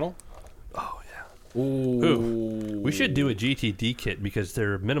flannel? Oh yeah. Ooh. We should do a GTD kit because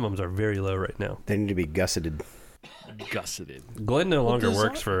their minimums are very low right now. They need to be gusseted. Gusseted. Glenn no longer does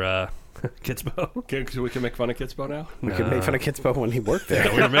works that- for Kitspo. Okay, so we can make fun of Kitspo now? We could make fun of Kitspo when he worked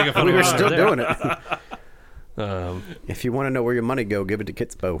there. We were making fun we of were him still over there. doing it. Um, If you want to know where your money go, give it to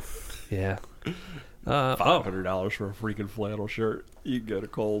Kitspo. yeah. $500 for a freaking flannel shirt. You can go to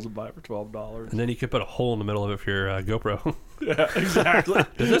Kohl's and buy it for $12. And then you could put a hole in the middle of it for your GoPro. Yeah, exactly.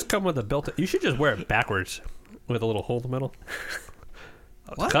 Does this come with a built? You should just wear it backwards with a little hole in the middle.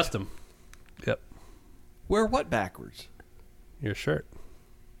 It's What? custom. Yep. Wear what backwards? Your shirt.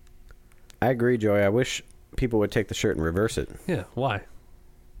 I agree, Joey. I wish people would take the shirt and reverse it. Yeah. Why?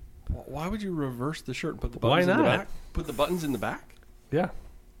 Why would you reverse the shirt and put the Why buttons in the not? back? Put the buttons in the back? Yeah.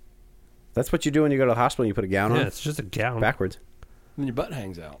 That's what you do when you go to the hospital and you put a gown Yeah. on It's just a gown. backwards. And your butt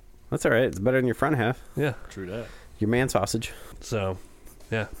hangs out. That's all right. It's better than your front half. Yeah. True that. Your man sausage. So,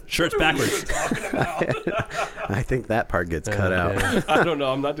 yeah. Shirts backwards. I think that part gets cut out. Yeah. I don't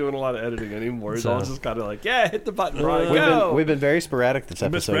know. I'm not doing a lot of editing anymore. It's So- all just kind of like, yeah, hit the button, Brian. We've Go. been very sporadic this But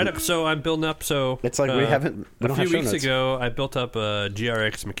episode. spread up, so I'm building up. So It's like we haven't. We a don't few have show weeks notes. ago, I built up a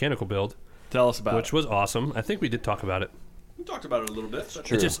GRX mechanical build, Tell us about which it. was awesome. I think we did talk about it. We talked about it a little bit. But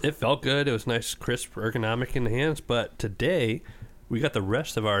True. It felt good. It was nice, crisp, ergonomic in the hands. But today, we got the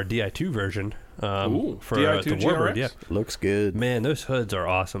rest of our Di2 version Ooh, for Di2 the Warbird. GRX? Yeah, Looks good. man, those hoods are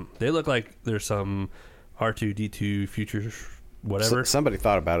awesome. They look like there's some R2D2 future whatever, Somebody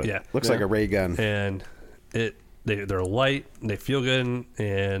thought about it. Yeah. Looks Yeah. like a ray gun. and they're light. They feel good,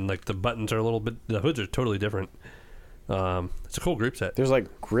 and like the buttons are a little bit. The hoods are totally different. It's a cool group set. There's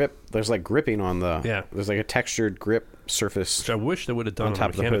like grip. There's like gripping on the. Yeah. There's like a textured grip surface Which I wish they would have done on on,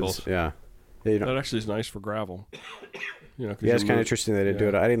 top the of the mechanicals. hoods. Yeah. Yeah, you know, that actually is nice for gravel. You know, 'cause yeah, it's you kind of move- interesting they didn't do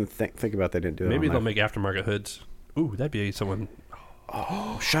it. I didn't think about they didn't do it. Maybe on they'll my- make aftermarket hoods. Ooh, that'd be someone.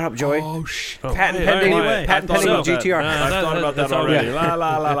 Oh, shut up, Joey. Oh, shit. Oh, Patent hey, pending. anyway, Patent I thought pending about with GTR. that. I've thought about that that's already. already- La,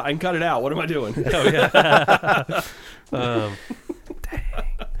 la, la, la. I can cut it out. What am I doing? Oh yeah.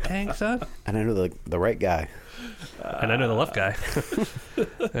 Dang, son. And I know the right guy. And I know the left guy.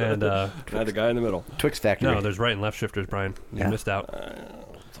 And Had the guy in the middle. Twix Factory. no, there's right and left shifters, Brian. You Yeah. missed out.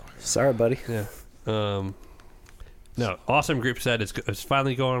 Sorry, buddy. Yeah. No, awesome group set. It's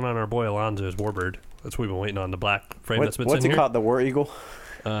finally going on our boy Alonzo's Warbird. That's what we've been waiting on. The black frame that's been What's sitting it here. called? The War Eagle?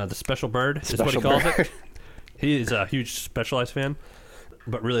 The Special Bird is what he Special calls bird. it. He is a huge Specialized fan,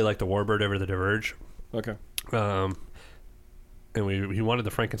 but really like the Warbird over the Diverge. Okay. And he wanted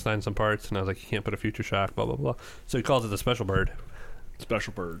the Frankenstein some parts, and I was like, you can't put a Future Shock, blah, blah, blah. So he calls it the Special Bird.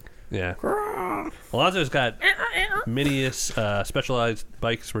 Special bird. Yeah. Alonzo's got many Specialized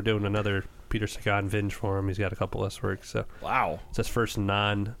bikes. We're doing another Peter Sagan Vinge for him. He's got a couple less work, so Wow. it's his first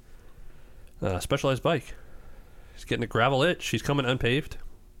Specialized bike. He's getting a gravel itch. He's coming unpaved.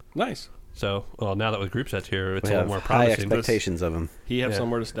 Nice. So, well, now that with group sets here, it's We a have little more high promising. expectations of him. He have Yeah.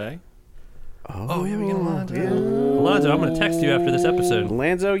 somewhere to stay? Oh, yeah, we get Alonzo. Alonzo, I'm going to text you after this episode.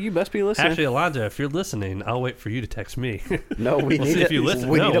 Lanzo, you best be listening. Actually, Alonzo, if you're listening, I'll wait for you to text me. no, we we'll need see if you listen.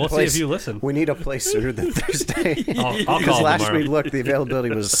 We No, need a we'll see place, if you listen. We need a place sooner than Thursday. I'll Because call last tomorrow. we looked, the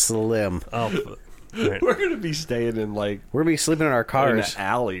availability was slim. All right. We're going to be staying in, like, We're gonna be sleeping in our in cars. an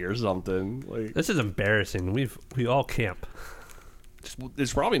alley or something. Like, This is embarrassing. We all camp.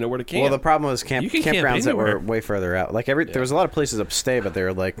 there's probably nowhere to camp. Well, the problem was You can camp campgrounds that were anywhere. way further out. Like there was a lot of places upstate, but they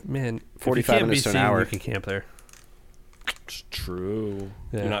were like Man, 45 if you can't minutes be to an seen, hour. You can camp there. It's true.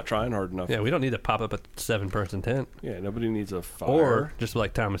 Yeah. You're not trying hard enough. Yeah, we don't need to pop up a 7-person tent. Yeah, nobody needs a fire. Or just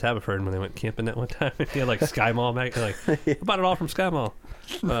like Thomas Haverford when they went camping that one time. He had like Sky Mall. Like, I bought it all from Sky Mall.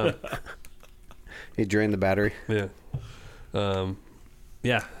 he drained the battery. Yeah.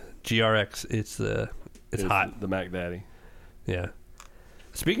 Yeah. GRX. It's hot. The Mac Daddy. Yeah.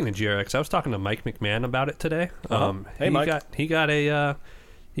 Speaking of GRX, I was talking to Mike McMahon about it today. Hey, Mike. He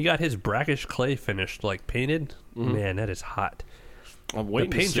got his brackish clay finished, like painted. Man, that is hot. I'm The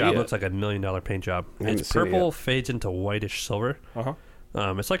waiting paint to see job it. looks like $1 million paint job. I haven't It's seen it purple, yet. fades into whitish silver. Uh-huh.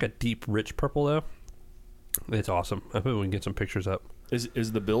 It's like a deep, rich purple though. It's awesome. I hope we can get some pictures up.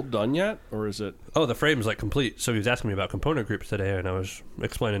 Is the build done yet, or is it? Oh, the frame's like complete. So he was asking me about component groups today, and I was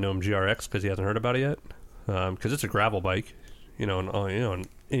explaining to him GRX because he hasn't heard about it yet. Because it's a gravel bike, an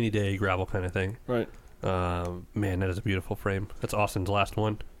any day gravel kind of thing. Right. Man, that is a beautiful frame. That's Austin's last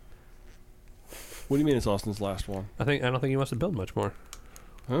one. What do you mean it's Austin's last one? I don't think he wants to build much more.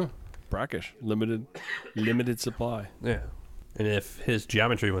 Huh? Brackish. Limited supply. Yeah. And if his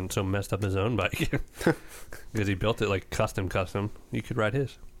geometry wasn't so messed up his own bike, because he built it like custom, you could ride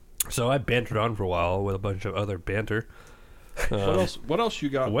his. So I bantered on for a while with a bunch of other banter. What else you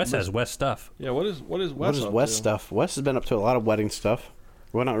got? Wes has Wes stuff. Yeah, what is Wes What is up West to? stuff? West has been up to a lot of wedding stuff.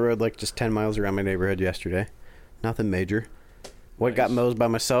 Went on the road like just 10 miles around my neighborhood yesterday. Nothing major. What got mowed by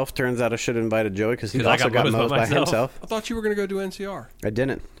myself? Turns out I should have invited Joey because he 'Cause I also got got mowed by mowed by myself. himself. I thought you were going to go do NCR. I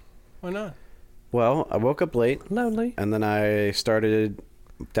didn't. Why not? Well, I woke up late Lonely. and then I started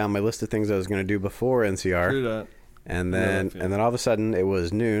down my list of things I was going to do before NCR. Do that. And I know then that feeling. and then all of a sudden it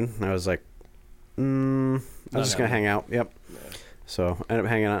was noon. And I was like, I'm Not just gonna happening. hang out. Yep. So I ended up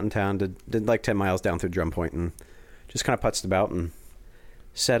hanging out in town. Did like 10 miles down through Drum Point and just kind of putzed about and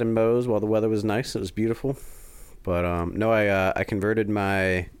sat in Moe's while the weather was nice. It was beautiful. But no, I converted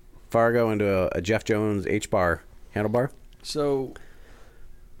my Fargo into a Jeff Jones H-bar handlebar. So,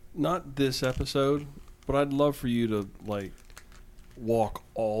 not this episode, but I'd love for you to like walk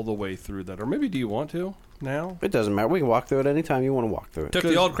all the way through that, or maybe do you want to now? It doesn't matter. We can walk through it anytime you want to walk through it. Took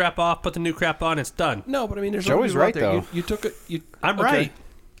the old crap off, put the new crap on. It's done. No, but I mean, there's Joey's other people out right, there. though. You took it. I'm okay.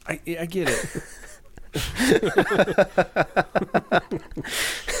 right. I get it.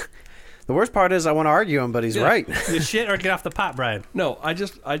 The worst part is I want to argue him, but he's right. You shit or get off the pot, Brian. No, I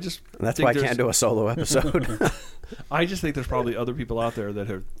just. That's think why I there's- can't do a solo episode. I just think there's probably other people out there that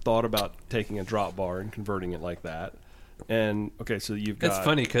have thought about taking a drop bar and converting it like that. And okay, so you've got. It's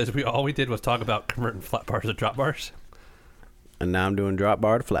funny because all we did was talk about converting flat bars to drop bars. And now I'm doing drop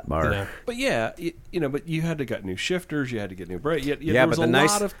bar to flat bar. Yeah. But yeah, but you had to get new shifters, you had to get new brake. Yeah, there was but the a nice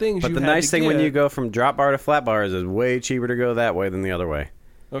lot of things. But you the had nice to thing when get. you go from drop bar to flat bar is it's way cheaper to go that way than the other way.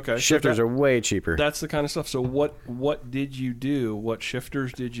 Okay, so Shifters that- are way cheaper. That's the kind of stuff. So what did you do? What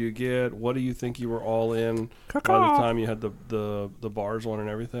shifters did you get? What do you think you were all in by the time you had the bars on and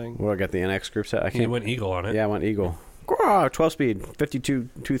everything? Well, I got the NX group set. I He can't. went eagle on it. Yeah, I went Eagle. 12 speed, 52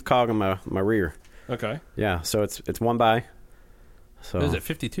 tooth cog on my rear. Okay. Yeah, so it's one by. So Is it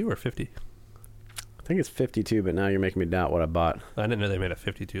 52 or 50? I think it's 52, but now you're making me doubt what I bought. I didn't know they made a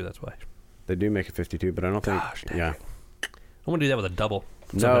 52. That's why. They do make it 52, but I don't think. Gosh, dang Yeah. I want to do that with a double.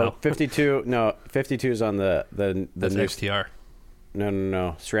 No, somehow. 52. No, 52 is on the That's new. XTR.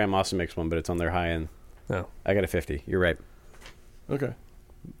 No. SRAM also makes one, but it's on their high end. No. I got a 50. You're right. Okay.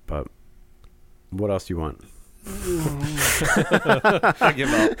 But what else do you want? I give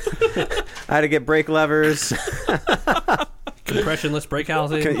up. I had to get brake levers. Compressionless brake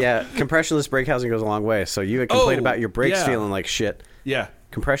housing. Yeah, compressionless brake housing goes a long way. So you had complained Oh, about your brakes yeah. feeling like shit. Yeah.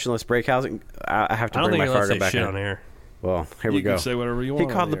 Compressionless brake housing. I have to I don't bring think my you're allowed to Fargo say back shit in. on air. Well, here we You go. can say whatever you He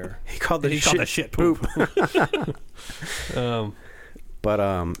want. called on the air. he called the He shit called the shit poop. But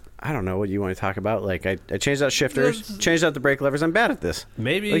I don't know what you want to talk about. Like I changed out shifters, changed out the brake levers. I'm bad at this.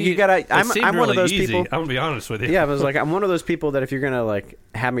 Maybe Like, you gotta- it I'm seemed one of really those easy. people- I'm gonna be honest with you. Yeah, but it's like I'm one of those people that if you're gonna like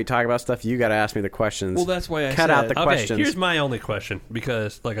have me talk about stuff, you got to ask me the questions. Well, that's why I cut said, out the Okay, questions. here's my only question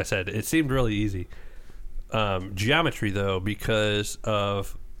because, like I said, it seemed really easy. Geometry, though, because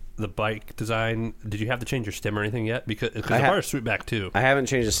of the bike design, did you have to change your stem or anything yet? Because the ha- bars swoop back too. I haven't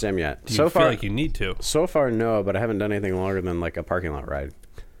changed the stem yet. Do you so feel far, like you need to? so far, no, but I haven't done anything longer than like a parking lot ride.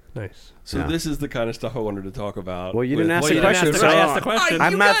 Nice. So Yeah. this is the kind of stuff I wanted to talk about. Well, you with- didn't ask Well, the you didn't question. ask so I asked the question.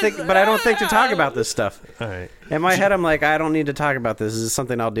 I'm not thinking, but I don't think to talk about this stuff. All right. In my head, I'm like, I don't need to talk about this. This is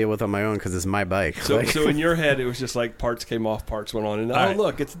something I'll deal with on my own because it's my bike. So, Like- so in your head, it was just like parts came off, parts went on, and All right.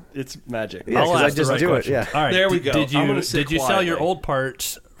 look, it's magic. Yeah, 'cause I'll I ask the just right do it, questions. yeah. All right. There we Did- go. Did I'm you gonna sit did you sell your quietly. old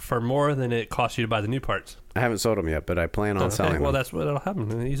parts for more than it cost you to buy the new parts? I haven't sold them yet, but I plan on Okay, selling well, them. that's what'll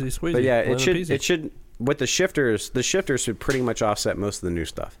happen. Easy squeezy. But yeah, lemon peasy. it should with the shifters should pretty much offset most of the new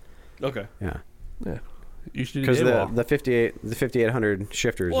stuff. Okay. Yeah, Yeah. You should do because AWOL. the 5800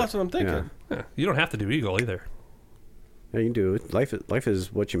 shifters. Well, that's what I'm thinking. Yeah. You don't have to do Eagle either. Yeah, you can do it. Life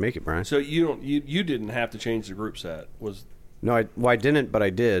is what you make it, Brian. So you didn't have to change the group set. No, I didn't, but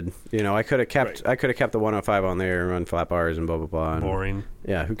I did. You know, I could have kept Right. the 105 on there and run flat bars and blah blah blah. And, Boring.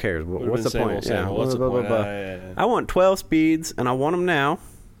 Yeah, who cares? Would've What's the been same point? old, same Yeah, old. What's the blah, blah, point? blah. Yeah. I want 12 speeds, and I want them now.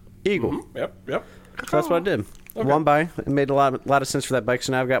 Eagle. Yep. So that's what I did. One by. It made a lot of sense for that bike.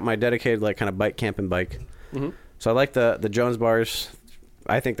 So now I've got my dedicated like kind of bike camping bike. Mm-hmm. So I like the Jones bars.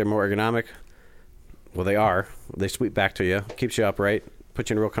 I think they're more ergonomic. Well, they are. They sweep back to you, keeps you upright, puts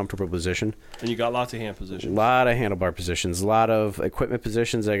you in a real comfortable position. And you got lots of hand A positions. lot of handlebar positions, a lot of equipment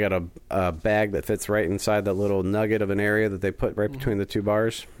positions. I got a bag that fits right inside that little nugget of an area that they put right between the two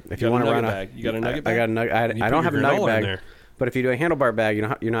bars. If You got want a to nugget run bag. You got a nugget I bag? got a nugget. And you I put don't have a your nugget granola in bag. there. But if you do a handlebar bag,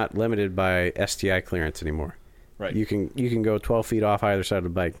 you're not limited by STI clearance anymore. Right. You can go 12 feet off either side of the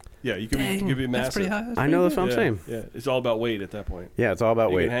bike. Yeah, you could be massive. That's pretty high. I know that's what I'm yeah, saying. Yeah, it's all about weight at that point. Yeah, it's all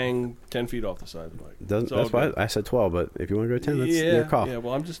about You weight. can hang 10 feet off the side of the bike. Doesn't, It's all that's why good. I said 12, but if you want to go 10, that's yeah, your call. Yeah,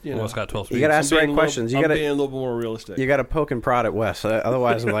 well, I'm just, Well, it's got 12 You speeds. got to ask the right questions. I'm being a little bit more realistic. You got to poke and prod at Wes.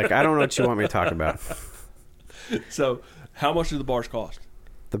 Otherwise, I'm like, I don't know what you want me to talk about. So, how much do the bars cost?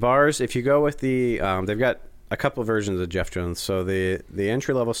 The bars, if you go with the, they've got a couple of versions of Jeff Jones. So the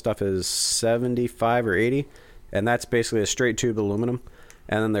entry level stuff is 75 or 80, and that's basically a straight tube aluminum.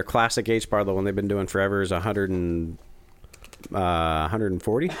 And then their classic H bar, the one they've been doing forever, is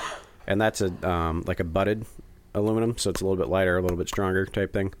 140, and that's a like a butted aluminum, so it's a little bit lighter, a little bit stronger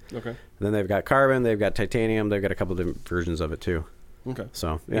type thing. Okay. And then they've got carbon, they've got titanium, they've got a couple of different versions of it too. Okay.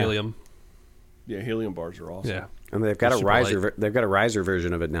 So yeah. Helium. Yeah, helium bars are awesome. Yeah. And they've got They're a super riser. light. They've got a riser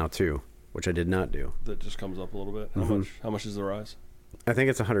version of it now too, which I did not do. That just comes up a little bit. Mm-hmm. How much is the rise? I think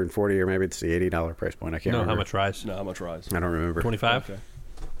it's 140 or maybe it's the $80 price point. I can't No, remember. how much rise? No, how much rise? I don't remember. 25? Okay.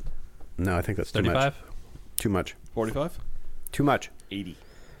 No, I think that's too much. 35? Too much. 45? Too much. 80.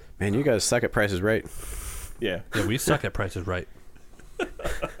 Man, you guys suck at prices right. Yeah. Yeah, we suck at prices right.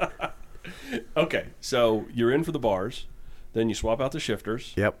 Okay, so you're in for the bars, then you swap out the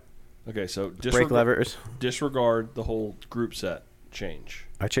shifters. Yep. Okay, so Brake levers. disregard the whole group set change.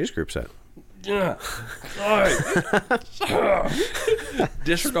 I changed group set. Yeah. All right.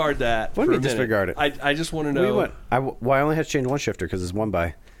 Disregard that. What do for you a mean disregard minute. it? I just want to know. I only had to change one shifter because it's one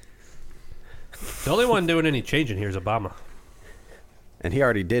by, The only one doing any changing here is Obama. and he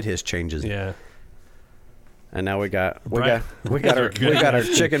already did his changes. Yeah. And now we got Brian- our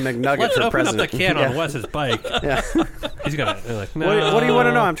chicken McNugget Let's for open president. up the can Yeah. on Wes's bike. Yeah. He's gonna like, no. What do you want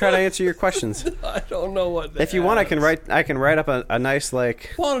to know? I'm trying to answer your questions. I don't know what. If you want, I can write up a nice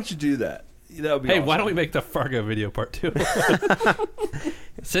like. Why don't you do that? That would be. Hey, awesome. why don't we make the Fargo video part 2?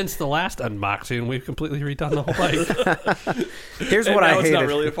 Since the last unboxing, we've completely redone the whole bike. Here's And what I now hated. it's not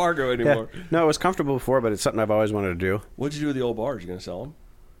really a Fargo Yeah. anymore. No, it was comfortable before, but it's something I've always wanted to do. What'd you do with the old bars? You gonna sell them?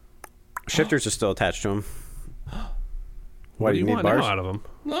 Shifters are still attached to them. What do you need want bars? now out of them?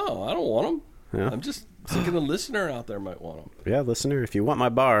 No, I don't want them. Yeah. I'm just thinking the listener out there might want them. Yeah, listener, if you want my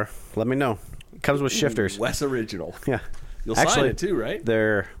bar, let me know. It comes with shifters. Wes Original. Yeah. You'll sign Actually, it too, right?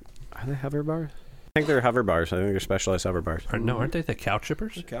 Are they hover bars? I think they're hover bars. I think they're specialized hover bars. No, aren't they the cow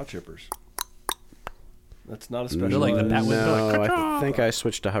chippers? Cow chippers. That's not a They're special. like the bat wing. No, Like, I think I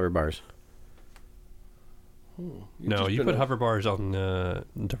switched to hover bars. No, you put hover bars on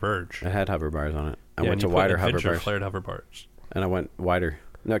Diverge. I had hover bars on it. I Yeah, went and to you put wider hover Adventure bars. flared hover bars. And I went wider.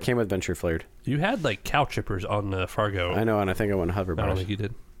 No, it came with Venture flared. You had like cow chippers on the Fargo. I know, and I think I went hover I don't bars. think you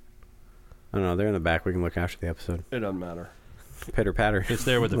did. I don't know. They're in the back. We can look after the episode. It doesn't matter. Pitter patter. It's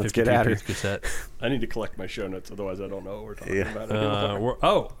there with the Let's get at her. 52 piece cassette. I need to collect my show notes, otherwise I don't know what we're talking Yeah. about anymore.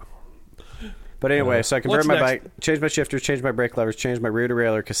 But anyway, so I converted what's my next? bike, changed my shifters, changed my brake levers, changed my rear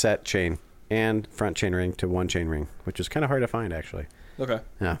derailleur cassette chain, and front chain ring to one chain ring, which is kind of hard to find, actually. Okay.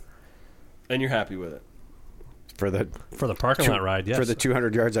 Yeah. And you're happy with it? For the For the parking lot ride, yes. for the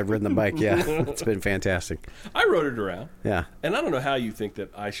 200 yards I've ridden the bike, yeah. It's been fantastic. I rode it around, Yeah. and I don't know how you think that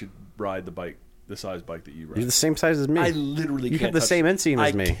I should ride the bike the size bike that you ride. You're the same size as me. I literally You can't have the touch- same inseam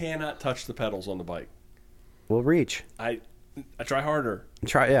as me. I cannot touch the pedals on the bike. We'll reach. I try harder.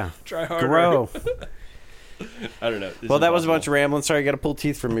 Try Harder. Grow. I don't know. Well, that was a bunch of rambling. Sorry, you got to pull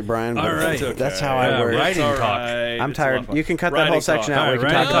teeth from me, Brian. But All right. It's okay. that's how I Yeah, work. right. It's Riding all talk. right. I'm It's a lot tired. of fun. You can cut that Riding whole section talk. out. We can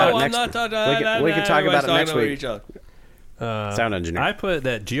All right, talk about No, it I'm next not week. talking. We can talk about it Everybody's next talking over week. each other. Sound engineer. I put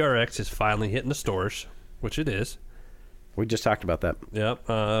that GRX is finally hitting the stores, which it is. We just talked about that. Yep.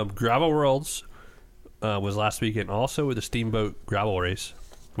 Gravel Worlds was last weekend, also with the Steamboat Gravel Race,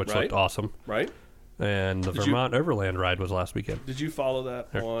 which Right. looked awesome. Right? And the Did you- Vermont Overland Ride was last weekend. Did you follow that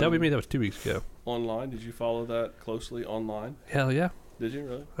Or, that would be me. That was 2 weeks ago. online? Did you follow that closely online? Hell yeah. Did you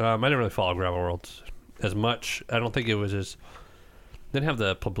really? I didn't really follow Gravel Worlds as much. I don't think it was as didn't have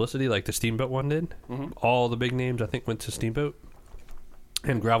the publicity like the Steamboat one did. Mhm. All the big names I think went to Steamboat,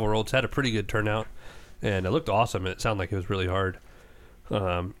 and Gravel Worlds had a pretty good turnout, and it looked awesome. It sounded like it was really hard.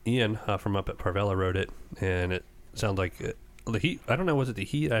 Ian from up at Parvella rode it, and it sounds like the heat. I don't know, was it the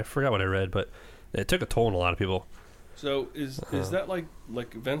heat? I forgot what I read, but it took a toll on a lot of people. So is that like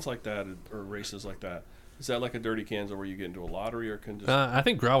events like that or races like that? Is that like a Dirty Kansas where you get into a lottery or can just I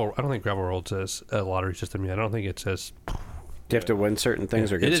think Gravel. I don't think Gravel Worlds says a lottery system yet. I don't think it says. Do you have to win certain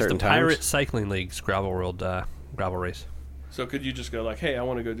things or It get is certain the Pirate times? Cycling League's Gravel World gravel race. So could you just go like, hey, I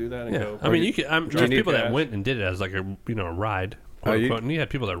want to go do that and Yeah, go? I mean, you could. There's need people that cash? went and did it as like a a ride, Oh, quote, you- unquote, and you had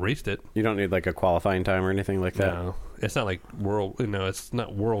people that raced it. You don't need like a qualifying time or anything like that. No, it's not like world. It's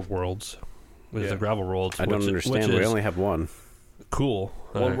not Worlds. It's Yeah. the Gravel Worlds. I don't which understand. We is only have one. cool.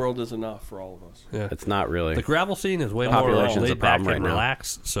 One world is enough for all of us. Yeah. It's not really. The gravel scene is way more Population's a laid back problem and right now.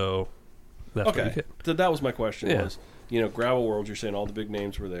 relaxed. So that's what you Okay, get. so that was my question. Yeah. Was Gravel World? You're saying all the big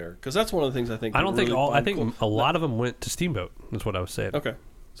names were there because that's one of the things I think. I don't think really all. I find think cool. a lot of them went to Steamboat. That's what I was saying. Okay,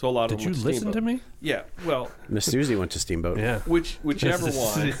 so a lot Did of you them went listen Steamboat. to me? Yeah. Well, Miss Susie went to Steamboat. Yeah. whichever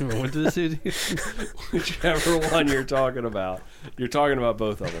one, went to the city. whichever one you're talking about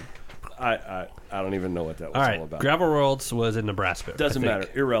both of them. I don't even know what that was All right. all about. Gravel Worlds was in Nebraska. Doesn't I think.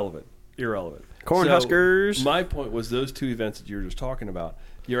 matter. Irrelevant. Cornhuskers. My point was those two events that you were just talking about.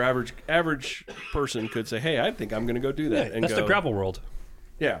 Your average person could say, "Hey, I think I'm going to go do that." Yeah, and that's go, the Gravel World.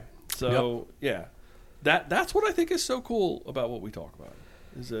 Yeah. So yeah, that's what I think is so cool about what we talk about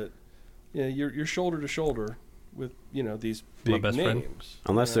is that you're shoulder to shoulder with these My big best friend. names.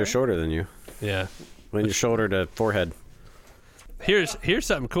 Unless they're shorter than you. Yeah. When you're shoulder to forehead. Here's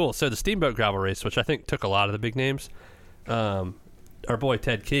something cool. So the Steamboat Gravel Race, which I think took a lot of the big names, our boy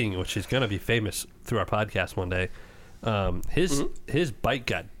Ted King, which is going to be famous through our podcast one day, his bike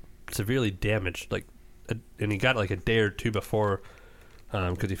got severely damaged, and he got like a day or two before,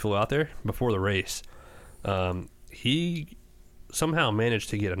 because he flew out there before the race. He somehow managed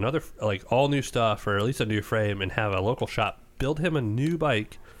to get another all new stuff or at least a new frame and have a local shop build him a new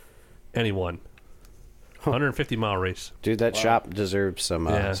bike, and he won. 150-mile race. Dude, that shop deserves some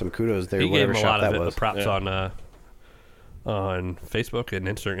kudos there. He gave Whatever him a shop lot that of was. props Yeah. on Facebook and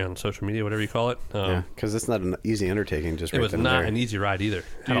Instagram, on social media, whatever you call it. Yeah, because it's not an easy undertaking. Just It right was then and not there. an easy ride either.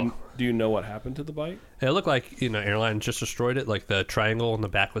 Do you know what happened to the bike? It looked like airline just destroyed it. Like the triangle in the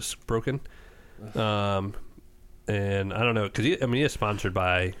back was broken. And I don't know because he is sponsored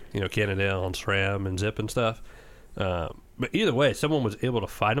by Cannondale and SRAM and Zip and stuff. But either way, someone was able to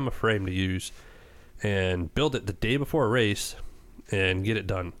find him a frame to use and build it the day before a race and get it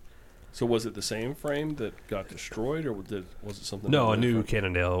done. So was it the same frame that got destroyed, or was it something? No, a different? new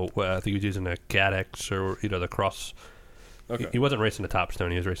Cannondale. I think he was using a GADX or the cross. Okay. He wasn't racing the top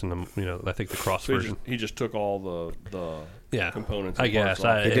stone. He was racing the I think the cross So version. he just took all the components. I and parts guess.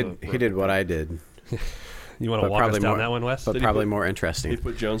 off. He did what I did, You want to but walk us probably down more- that one, Wes? but Did he probably put- more He interesting.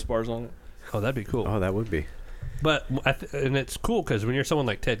 put Jones bars on it. Oh, that'd be cool. Oh, that would be. But and it's cool because when you're someone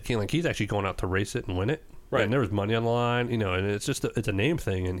like Ted King, he's actually going out to race it and win it. Right. And there was money on the line, and it's just it's a name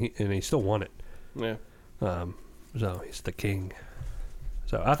thing, and he still won it. Yeah. So he's the king.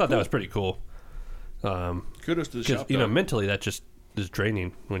 So I thought that was pretty cool. Kudos to the Because shop. though. mentally that just is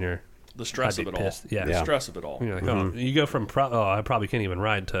draining when you're the stress I'd of be it pissed. all. Yeah. The Yeah. stress of it all. oh, you go from I probably can't even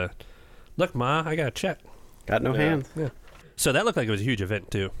ride to look, Ma, I got a check. Got no Yeah. hands. Yeah. So that looked like it was a huge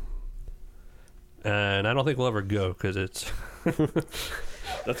event too. And I don't think we'll ever go because it's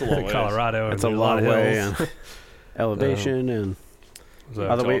That's a long way. Colorado. It's and a there's lot long of way hills. and elevation and. So,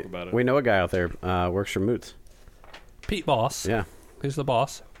 Although talk about it. we know a guy out there works for Moots. Pete Boss. Yeah, He's the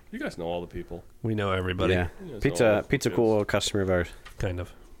boss. You guys know all the people. We know everybody. yeah. Yeah, it's Pizza, all- pizza, yes. cool customer of ours. Kind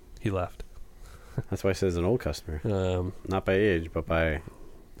of. He left. That's why I says an old customer, not by age, but by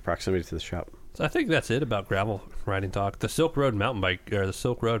proximity to the shop. So I think that's it about gravel riding talk. The Silk Road mountain bike or the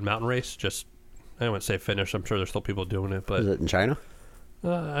Silk Road mountain race. Just I wouldn't say finished. I'm sure there's still people doing it, but Is it in China?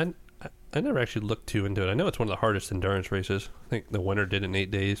 I I never actually looked too into it. I know it's one of the hardest endurance races. I think the winner did it in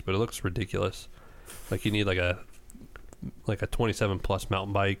 8 days, but it looks ridiculous. Like you need like a 27 plus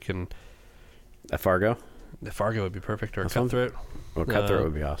mountain bike, and A Fargo? the Fargo would be perfect, or a That's one- Cutthroat. Well, Cutthroat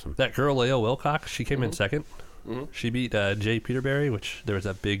would be awesome. That girl Leo Wilcox, she came in second. She beat Jay Peterberry, which there was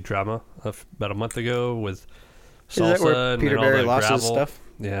that big drama of about a month ago with Is that salsa where and Peter all Berry the lost gravel. his stuff?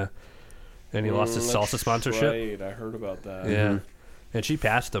 Yeah, and he lost his That's salsa sponsorship. Right, I heard about that. Yeah, and she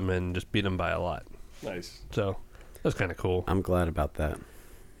passed him and just beat him by a lot. Nice. So that was kind of cool. I'm glad about that.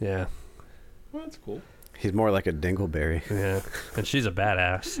 Yeah, Well, that's cool. He's more like a Dingleberry. yeah, and she's a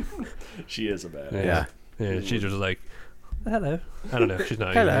badass. She is a bad. Yeah, and she's just like, hello. I don't know. She's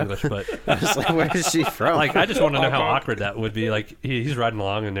not even Hello. English, but I was like, where is she from? like I just want to know how awkward that would be. Like he's riding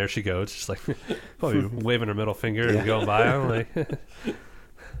along and there she goes, just like probably waving her middle finger and going by him. Like,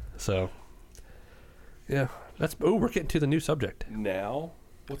 so, yeah, that's. Oh, we're getting to the new subject, Now,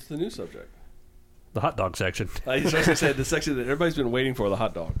 what's the new subject? the hot dog section. I was going to say the section that everybody's been waiting for, the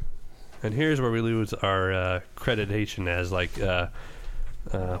hot dog. And here's where we lose our accreditation as like.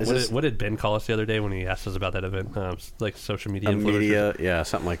 What did Ben call us the other day when he asked us about that event? Like social media a influencers. media, yeah,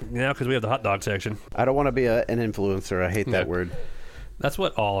 something like. Yeah, because we have the hot dog section. I don't want to be an influencer. I hate that Yeah. word. That's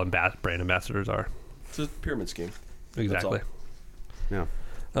what all brand ambassadors are. It's a pyramid scheme. Exactly. No,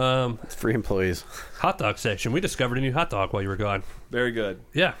 Um, it's free employees. hot dog section. We discovered a new hot dog while you were gone. Very good.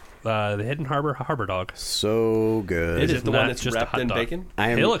 Yeah, the Hidden Harbor dog. So good. It Is is it the not one that's just a wrapped hot in dog. bacon? I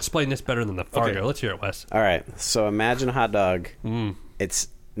am. He'll explain this better than the Fargo. Okay. Let's hear it, Wes. All right. So imagine a hot dog. Mm. It's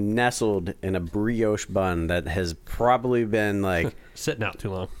nestled in a brioche bun that has probably been like, Sitting out too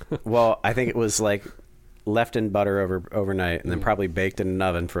long. well, I think it was like left in butter overnight and then probably baked in an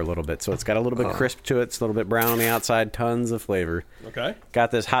oven for a little bit. So it's got a little bit crisp to it. It's a little bit brown on the outside. Tons of flavor. Okay. Got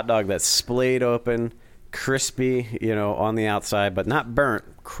this hot dog that's splayed open, crispy, on the outside, but not burnt.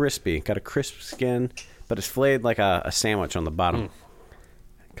 Crispy. Got a crisp skin, but it's flayed like a sandwich on the bottom.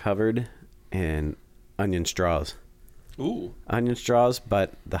 Covered in onion straws. Ooh. Onion straws,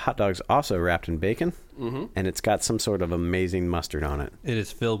 but the hot dog's also wrapped in bacon, and it's got some sort of amazing mustard on it. It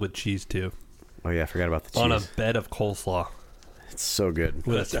is filled with cheese too, Oh yeah, I forgot about the cheese. on a bed of coleslaw It's so good.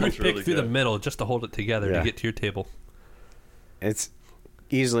 with a That sounds toothpick really through the good. middle just to hold it together Yeah. to get to your table. It's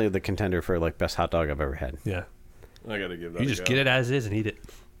easily the contender for like best hot dog I've ever had. Yeah, I got to give that you a just go. get it as is and eat it.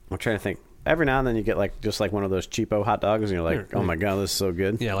 I'm trying to think. Every now and then you get like just like one of those cheapo hot dogs, and you're like, oh my god, this is so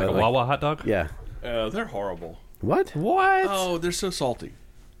good. Yeah, like But, a Wawa hot dog. Yeah. They're horrible. What? What? Oh, they're so salty.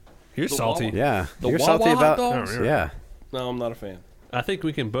 You're the salty. Wawa- Yeah. The You're Wawa salty hot about. dogs? Oh, Yeah. No, I'm not a fan. I think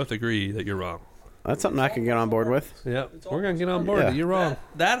we can both agree that you're wrong. That's something I can get on board with. Yeah, we're gonna get on board Yeah. that you're wrong.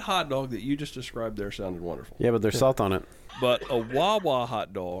 That hot dog that you just described there sounded wonderful. Yeah, but there's salt on it. But a Wawa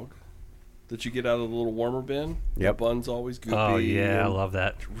hot dog that you get out of the little warmer bin, Yep. the bun's always goopy. Oh yeah, I and- love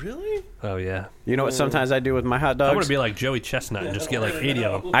that. Really? Oh yeah, You know what sometimes I do with my hot I'm dogs? gonna be like Joey Chestnut and just get like 80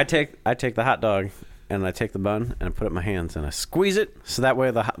 of them. I take the hot dog and I take the bun and I put it in my hands and I squeeze it so that way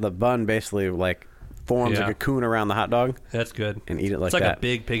the bun basically like forms Yeah. a cocoon around the hot dog That's good. and eat it like It's like that. a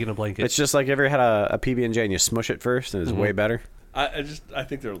big pig in a blanket. It's just like you ever had a PB&J and you smush it first and it's way better. I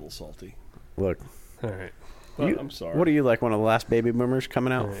think they're a little salty. Look, All right. But you- I'm sorry. what are you like one of the last baby boomers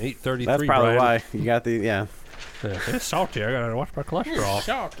coming out? 8:33. That's probably Brian. why you got the Yeah, it's salty. I gotta watch my cholesterol.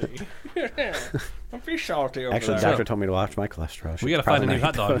 Salty. Don't be salty over Actually, the there. doctor told me to watch my cholesterol. We Should gotta find a probably new not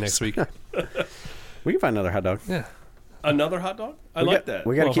hot eat dog those. next week. We can find another hot dog. Yeah. Another hot dog? I We like got- that.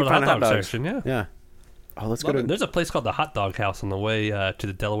 We got to Well, keep for the hot finding hot dog dogs. section, yeah. Yeah. Oh, let's Love go it. to. There's a place called the Hot Dog House on the way to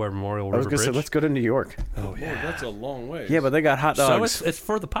the Delaware Memorial I was River gonna say, Bridge. let's go to New York. Oh Boy, yeah. that's a long way. Yeah, but they got hot So dogs. it's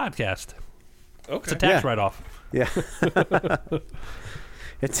for the podcast. okay. It's a tax Yeah. write-off. Yeah.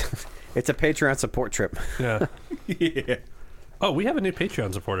 it's a Patreon support trip. Yeah. yeah. Oh, we have a new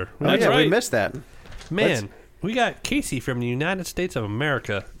Patreon supporter. Oh, That's yeah, we right. missed that. Man, we got Casey from the United States of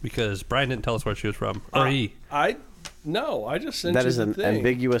America because Brian didn't tell us where she was from. Or he. I just sent That you is the an thing.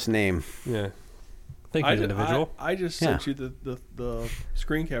 ambiguous name. Yeah. Thank you, individual. I just sent you the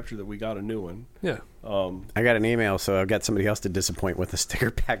screen capture that we got a new one. Yeah. I got an email, so I've got somebody else to disappoint with a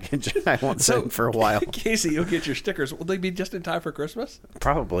sticker package I won't send for a while. Casey, you'll get your stickers. Will they be just in time for Christmas?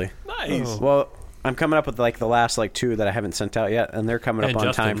 Probably. Nice. Well, I'm coming up with like the last like 2 that I haven't sent out yet, and they're coming And up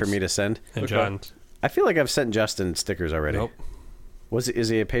on time for Justin's. me to send. And Okay. John. I feel like I've sent Justin stickers already. Nope. Is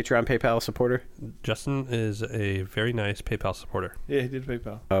he a Patreon PayPal supporter? Justin is a very nice PayPal supporter. Yeah, he did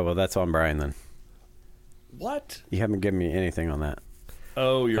PayPal. Oh well, that's on Brian then. What? You haven't given me anything on that.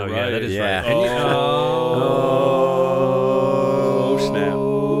 Oh, you're Oh, right. yeah, that is Yeah. right. And you- Oh, snap.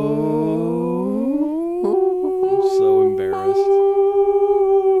 I'm so embarrassed.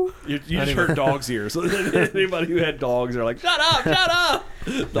 You just heard dog's ears. Anybody who had dogs are like, shut up, shut up.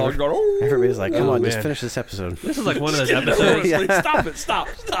 Dogs going, oh. Everybody's like, come on, just man. finish this episode. This is like one of those Get episodes. nervous. Like, stop it, stop.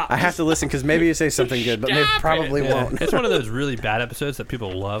 I have to listen because maybe you say something good, but maybe Stop probably Yeah. won't. It's one of those really bad episodes that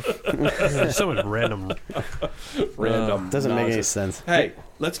people love. There's so much random. Random. Doesn't make any nonsense. sense. Hey,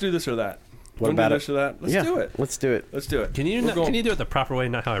 let's do this or that. What Wanna about do it? this or that? Let's Yeah, do it. Let's do it. Let's do it. Can you We're going- can you do it the proper way,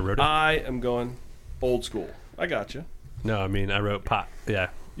 not how I wrote it? I am going old school. I got you. No, I mean I wrote pot. Yeah,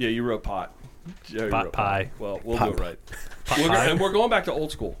 Yeah, you wrote pot. Yeah, you Pot wrote pie. Well, we'll Pot do it right. pot We're pie. and we're going back to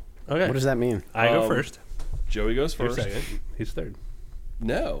old school. Okay, What does that mean? I go first. Joey goes You're first. second. He's third.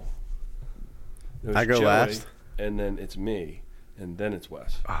 No. It was I go Joey, last? and then it's me, and then it's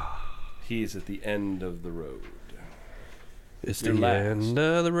Wes. He's at the end of the road It's You're the last. end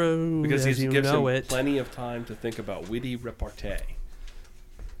of the road because as he you gives him know it. plenty of time to think about witty repartee.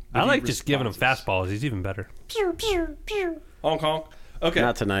 I Witty like just giving him responses. fastballs. He's even better. Honk honk. Okay.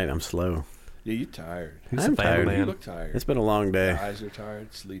 Not tonight. I'm slow. Yeah, you tired. He's I'm a family tired. You man. look tired. It's been a long day. Eyes are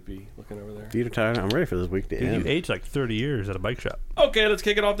tired, sleepy, looking over there. Feet are tired. I'm ready for this week to Dude, you end. aged like 30 years at a bike shop. Okay, let's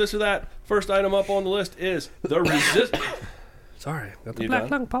kick it off this or that. First item up on the list is the resistance. Sorry, got the You black done?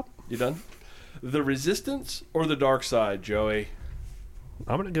 lung pop. You done? The resistance or the dark side, Joey?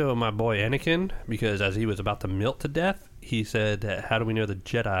 I'm gonna go with my boy Anakin because as he was about to melt to death, he said, "How do we know the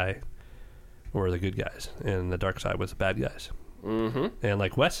Jedi were the good guys and the dark side was the bad guys?" Mm-hmm. And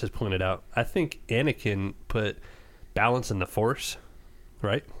like Wes has pointed out, I think Anakin put balance in the Force,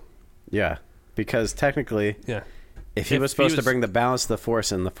 right? Yeah, because technically, Yeah, if he If was he supposed to was- bring the balance to the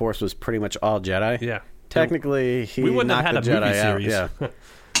Force, and the Force was pretty much all Jedi, yeah. technically he We wouldn't have knocked had the a Jedi movie out. series. Yeah,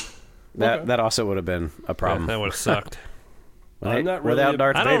 that Okay. that also would have been a problem. That would have sucked. I'm not really Without a-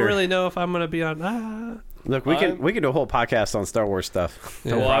 Darth I Vader. don't really know if I'm gonna be on. Look, we I'm- can do a whole podcast on Star Wars stuff.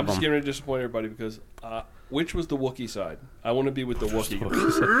 No Yeah. Well, I'm problem. just getting ready to disappoint everybody because which was the Wookiee side? I want to be with the Wookiee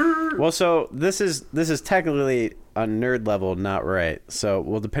group. Well, so this is technically on nerd level not right.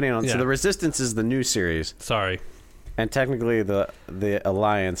 So depending on Yeah. so the Resistance is the new series, Sorry. and technically the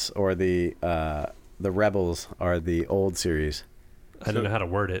Alliance or the Rebels are the old series. I don't know how to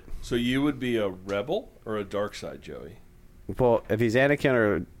word it. So you would be a rebel or a dark side, Joey? Well, if he's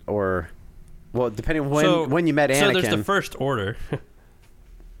Anakin or well, depending on So- when you met Anakin. So there's the First Order,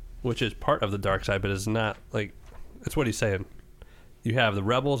 which is part of the dark side, but is not like it's what he's saying. You have the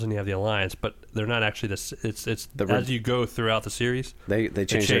Rebels and you have the Alliance, but they're not actually this. It's The as you go throughout the series, they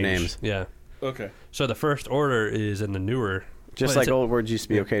changed their names. Yeah. Okay. So the First Order is in the newer. Just what like is it? old words used to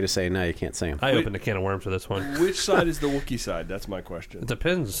be okay to say, now you can't say them. I Wait. opened a can of worms for this one. Which side is the Wookiee side? That's my question. It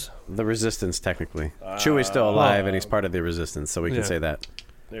depends. The Resistance, technically. Chewie's still alive, and he's part of the Resistance, so we Yeah. can say that.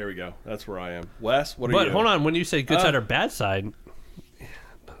 There we go. That's where I am. Wes, what are But you? hold on, when you say good Uh, side or bad side,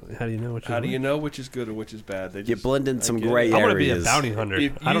 how do you know which? How is do you which? know which is good and which is bad? They You just, blend in I some get gray it. I want to be a areas. bounty hunter.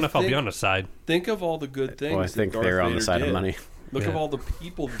 If I don't you know if I'll be think- on the side. Think of all the good things. Well, I that think Darth they're on the Vader side of did. money. Look at Yeah. all the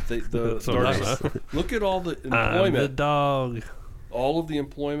people that the So Darth- nice. Look at all the I'm the employment, dog. all of the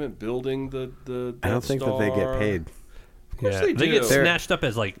employment building the. I don't Death think that they get Star. paid. Of course Yeah, they they do. get They're- snatched up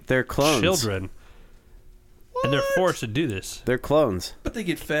as like They're clones. children, and they're What? forced to do this. They're clones. But they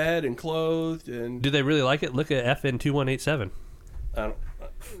get fed and clothed and. Do they really like it? Look at FN 2187. I don't,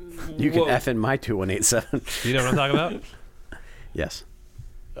 You can whoa. F in my 2187. You know what I'm talking about? Yes.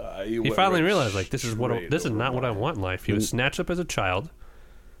 You He went finally right realized like this is straight over not what I my- want in life. He was snatched up as a child,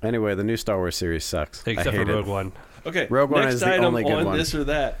 Anyway, the new Star Wars series sucks. except I for hate Rogue it. One. Okay, Rogue One next is the item only good on one. this or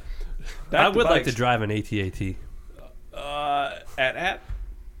that. I Back would like to bikes. drive an AT-AT. At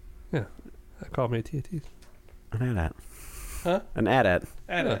Yeah, I call them AT-ATs. An AT-AT. Huh? An AT-AT.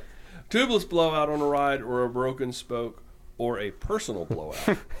 at it. Tubeless blowout on a ride, or a broken spoke, or a personal blowout.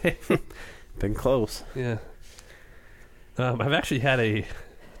 Been close. Yeah. I've actually had a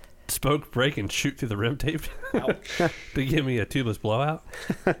spoke break and shoot through the rim tape Ouch. to give me a tubeless blowout.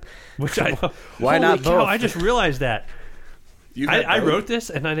 Which I Why holy not cow, both? I just realized that. You I, had I both? wrote this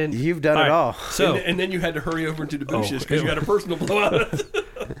and I didn't. You've done it all. So and then you had to hurry over into the bushes Oh, because you got a personal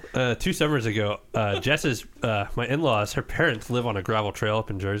blowout. 2 summers ago, Jess's my in-laws, her parents live on a gravel trail up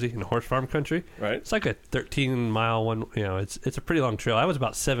in Jersey in horse farm country. Right. It's like a 13-mile one. You know, it's a pretty long trail. I was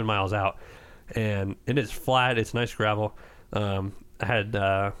about 7 miles out, and it is flat. It's nice gravel. I had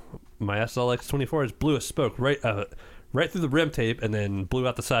my SLX 24s blew a spoke right through the rim tape and then blew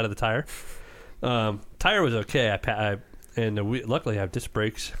out the side of the tire. Tire was okay. Luckily I have disc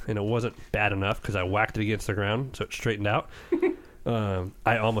brakes, and it wasn't bad enough because I whacked it against the ground, so it straightened out.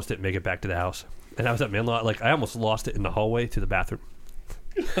 I almost didn't make it back to the house, and I was at my in-law. Like I almost lost it in the hallway to the bathroom.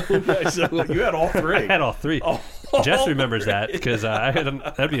 So you had all I three. had all three. Oh, Jess remembers that because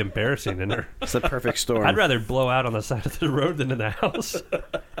that'd be embarrassing in her. It's the perfect storm. I'd rather blow out on the side of the road than in the house.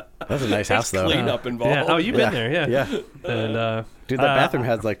 That's a nice house, though. Cleanup involved. Yeah. Oh, you've been there, yeah. Yeah. And Dude, that bathroom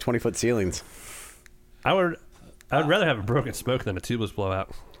has like 20-foot ceilings. I'd rather have a broken smoke than a tubeless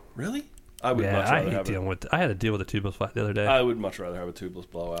blowout. Really? I would Yeah, much I rather hate have dealing with. I had to deal with a tubeless flat the other day. I would much rather have a tubeless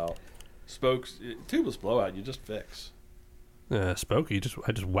blowout. Tubeless blowout, you just fix. Spoke. I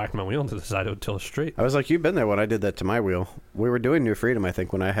just whacked my wheel into the side until it's straight. I was like, you've been there when I did that to my wheel. We were doing New Freedom, I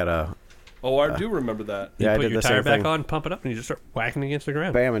think, when I had a Oh, I do remember that. You Yeah, I put did your the tire same back thing. on, pump it up, and you just start whacking against the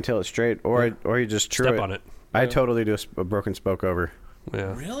ground. bam until it's straight, or you just true Step on it. I totally do a broken spoke over.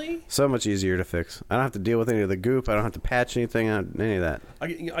 Yeah. Really? So much easier to fix. I don't have to deal with any of the goop. I don't have to patch anything on any of that.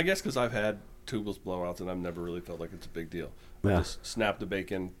 I guess because I've had tubeless blowouts and I've never really felt like it's a big deal. Yeah. Just snap the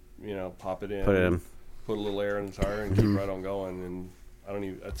bacon, pop it in, Put it in. put a little air in the tire, and keep right on going. And I don't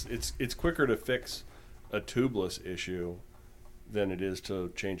even. It's quicker to fix a tubeless issue than it is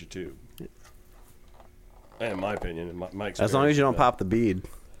to change a tube. In my opinion, in my experience. As long as you don't pop the bead.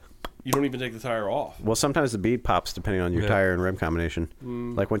 You don't even take the tire off. Well, sometimes the bead pops depending on your Yeah. tire and rim combination.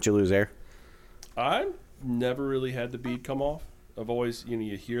 Like once you lose air. I've never really had the bead come off. I've always, you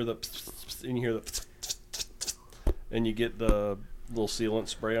hear the, and you hear the, and you get the little sealant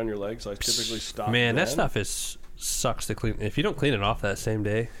spray on your legs. So I typically stop. Man, that then. stuff sucks to clean. If you don't clean it off that same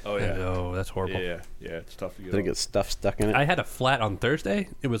day, Oh, yeah. oh, that's horrible. Yeah, it's tough to get. Did it off. get stuff stuck in it? I had a flat on Thursday.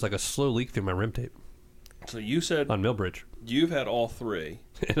 It was like a slow leak through my rim tape So you said on Millbridge you've had all three,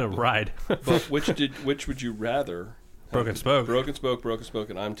 in a ride. but which would you rather? Broken spoke. Broken spoke,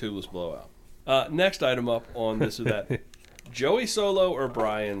 and I'm tubeless blowout. Next item up on this or that: Joey Solo or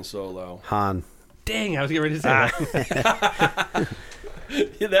Brian Solo? Han. Dang, I was getting ready to say that.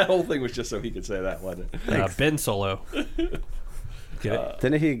 Yeah, that whole thing was just so he could say that, wasn't it? Ben Solo. Get it?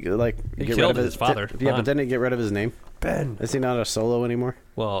 Didn't he get rid killed of his father, Yeah, Han. but didn't he get rid of his name? Ben. Is he not a solo anymore?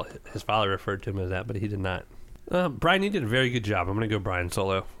 Well, his father referred to him as that, but he did not. Brian, you did a very good job. I'm going to go Brian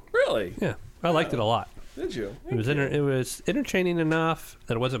Solo. Really? Yeah, I liked it a lot. Did you? It was entertaining enough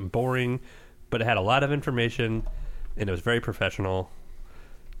that it wasn't boring, but it had a lot of information, and it was very professional.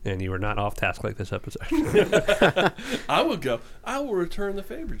 And you were not off task like this episode. I will return the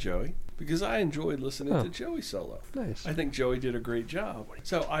favor, Joey, because I enjoyed listening to Joey Solo. Nice. I think Joey did a great job.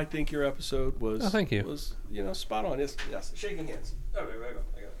 So I think your episode was. Oh, thank you. Was spot on? Yes. Shaking hands. Oh, wait, I got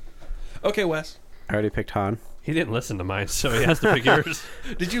it. Okay, Wes. I already picked Han. He didn't listen to mine, so he has to pick yours.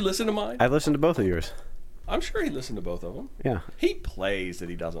 Did you listen to mine? I listened to both of yours. I'm sure he listened to both of them. Yeah. He plays that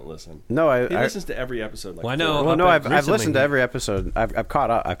he doesn't listen. No, He listens to every episode. Like Well, I know. four. Well, no, I've Recently listened to he- every episode. I've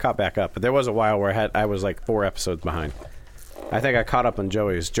caught up. I've caught back up. But there was a while where I was like 4 episodes behind. I think I caught up on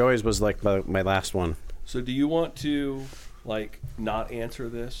Joey's. Joey's was like my last one. So do you want to not answer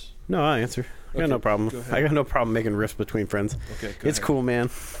this? No, I'll answer. I got Okay, no problem. go ahead. I got no problem making riffs between friends. Okay, It's cool, man.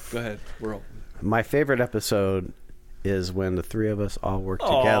 Go ahead. We're all. My favorite episode is when the 3 of us all work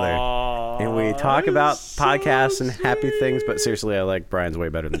together. And we talk about podcasts and happy things, but seriously, I like Brian's way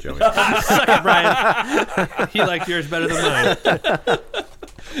better than Joey's. Suck it, Brian. He liked yours better than mine.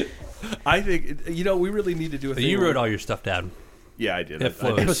 I think we really need to do a thing. You where- wrote all your stuff down. Yeah, I did. It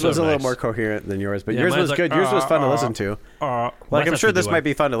flows. It was So a little nice. more coherent than yours, but Yeah, yours mine's was like, good. Yours was fun to listen to. Like, I'm That's sure what this you might do.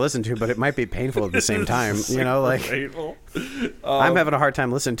 be fun to listen to, but it might be painful at the same time. Like, Painful. I'm having a hard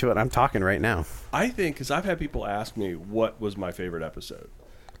time listening to it. I'm talking right now. I think because I've had people ask me what was my favorite episode,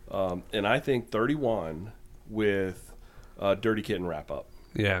 and I think 31 with Dirty Kitten wrap up,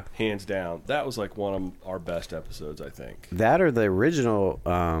 Yeah. hands down, that was like one of our best episodes. I think That or the original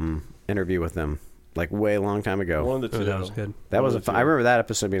interview with them, like way long time ago. one of the two. Oh, that was good. That was one of the fun. two. I remember that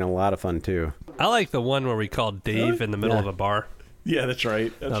episode being a lot of fun too. I like the one where we called Dave in the middle Yeah. of a bar. Yeah, that's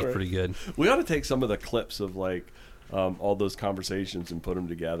right. That's That was right. pretty good. We ought to take some of the clips of all those conversations and put them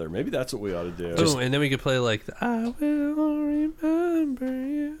together. Maybe that's what we ought to do. Oh, and then we could play like I will remember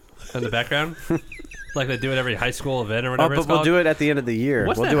you in the background, like they do at every high school event or Oh, whatever. but it's we'll called. do it at the end of the year.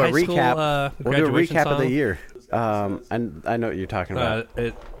 What's we'll that do a high school, recap. We'll do a graduation recap of the song? year. And I know what you're talking about.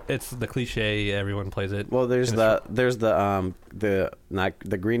 It's the cliche. Everyone plays it. Well, there's the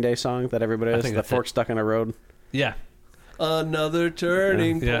Green Day song that everybody knows, think the that's fork it. stuck in a road. Yeah. Another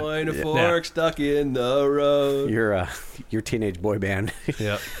turning Yeah. point, a Yeah. fork stuck in the road. Your teenage boy band.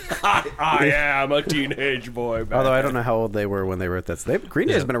 Yeah. I am a teenage boy. Man. Although I don't know how old they were when they wrote that. Green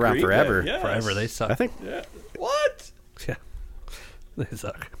Day's been around Green Day, forever. yes. Forever. They suck. I think. Yeah. What? Yeah. They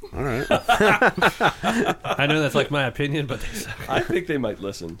suck. All right. I know that's like my opinion, but they suck. I think they might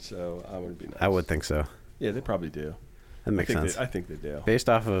listen, so I would be nice. I would think so. Yeah, they probably do. That makes sense. I think they do. Based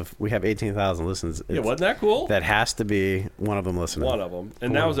off of we have 18,000 listens. Yeah, wasn't that cool? That has to be one of them listening. One of them,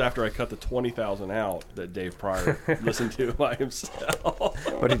 and that was after I cut the 20,000 out that Dave Pryor listened to by himself.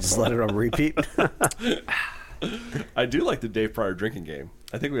 But he just let it on repeat. I do like the Dave Pryor drinking game.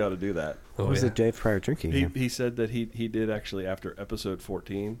 I think we ought to do that. Oh, What was yeah. the Dave Pryor drinking game? He said that he did actually after episode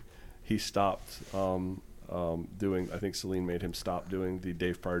 14, he stopped doing. I think Celine made him stop doing the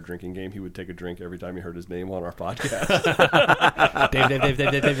Dave Pryor drinking game. He would take a drink every time he heard his name on our podcast. Dave.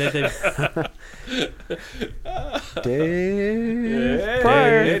 Dave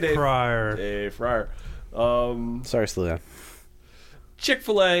Pryor. Hey, Dave. Pryor. Dave Pryor. Sorry, Celia.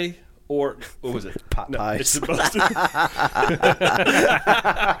 Chick-fil-A or what was it? Popeyes. It's supposed to.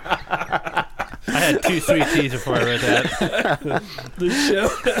 I had 2 sweet teas before I read that. The show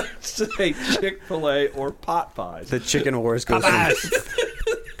say Chick-fil-A or pot pies. The chicken wars goes from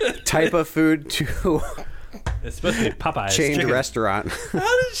type of food to It's supposed to be Popeyes. chained chicken. restaurant.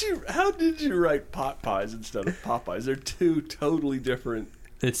 How did you write pot pies instead of Popeyes? They're two totally different.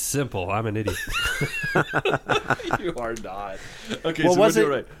 It's simple. I'm an idiot. You are not. Okay, Well, so was what it? do you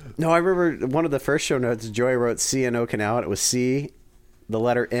write? No, I remember one of the first show notes. Joey wrote C and O Canal. It was C, the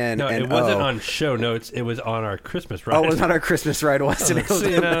letter N, No, and it wasn't O. on show notes. It was on our Christmas ride. Oh, it was on our Christmas ride, wasn't it?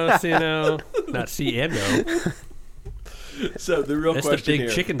 CNO, not C and O. So the real That's the question big here: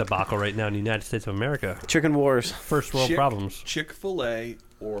 chicken debacle right now in the United States of America. Chicken wars. First world problems. Chick-fil-A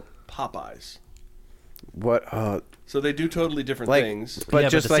or Popeyes? What? So they do totally different Like- things. But yeah,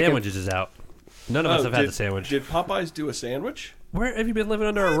 just but the like sandwiches is out. None of us have had the sandwich. Did Popeyes do a sandwich? Where have you been living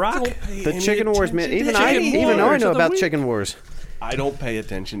under a rock? the chicken wars, man. Even I Chicken know Wars of the about week. chicken wars. I don't pay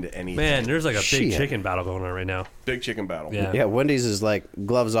attention to anything. Man, there's like a big Shit. chicken battle going on right now. Big chicken battle. Yeah. Yeah, Wendy's is like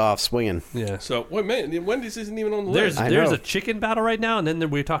gloves off, swinging. Yeah. So wait, man, Wendy's isn't even on the There's list. I there's know. a chicken battle right now, and then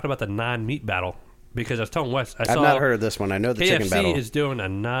we're talking about the non-meat battle. Because I was telling Wes, I I've saw not heard of this one. I know the chicken battle. KFC is doing a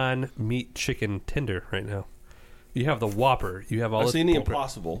non-meat chicken tender right now. You have the Whopper. You have all I've this seen the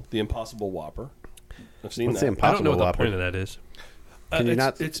bullcrap. Impossible Whopper. I've seen What's the that. Impossible I don't know what the Whopper? point of that is. Can you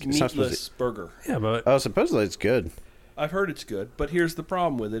not? It's it's not supposed meatless burger. Yeah, but Oh, supposedly it's good. I've heard it's good, but here's the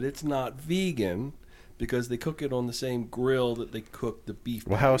problem with it: it's not vegan because they cook it on the same grill that they cook the beef.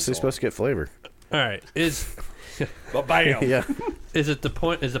 Well, how else are they supposed to get flavor? all right, is Bam! Yeah. is it the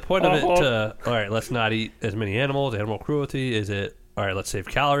point? Is the point of it to all right? Let's not eat as many animals. Animal cruelty. Is it all right? Let's save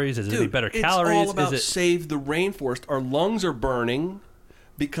calories. Is it any better it's calories? all about is it save the rainforest. Our lungs are burning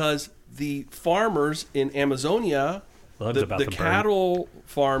because the farmers in Amazonia, Lungs the about to burn. cattle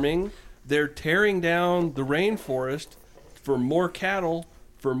farming, they're tearing down the rainforest for more cattle,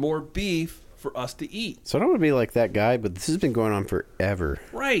 for more beef, for us to eat. So I don't want to be like that guy, but this has been going on forever.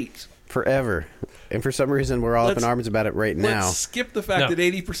 Right. Forever. And for some reason, we're all up in Let's- arms about it right now. Let's skip the fact No. that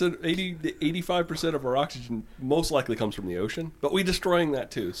 80%, 80 to 85% of our oxygen most likely comes from the ocean, but we're destroying that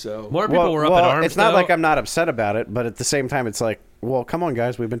too. So more people were up in arms? it's not though. like I'm not upset about it, but at the same time, it's like, well, come on,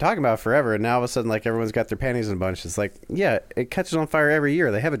 guys, we've been talking about it forever, and now all of a sudden, like, everyone's got their panties in a bunch. It's like, yeah, it catches on fire every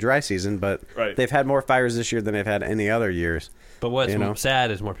year. They have a dry season, but Right. they've had more fires this year than they've had any other years. But what's you know?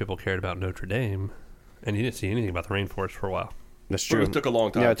 sad is more people cared about Notre Dame, and you didn't see anything about the rainforest for a while. That's But true. it took a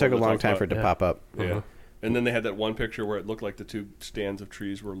long time Yeah, it for took a them to long talk time about for it to it. pop up. yeah. And then they had that one picture where it looked like the two stands of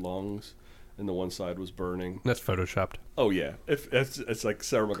trees were lungs, and the one side was burning. That's photoshopped. Oh yeah, if it's like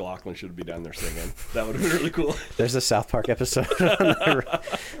Sarah McLachlan should be down there singing. That would have been really cool. There's a South Park episode.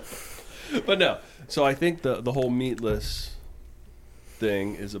 But no, so I think the whole meatless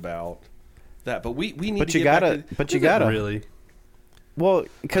thing is about that. But we need. But to you get gotta, back to, but you gotta. Really? Well, I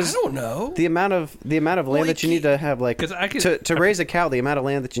because don't know. the amount of land Well, that you need to have, like, 'Cause I could- to raise a cow, the amount of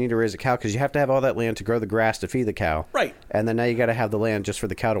land that you need to raise a cow, because you have to have all that land to grow the grass to feed the cow. Right. And then now you got to have the land just for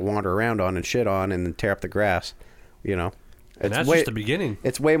the cow to wander around on and shit on and then tear up the grass. You know, And that's way, just the beginning.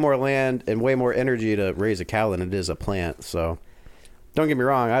 It's way more land and way more energy to raise a cow than it is a plant. So, don't get me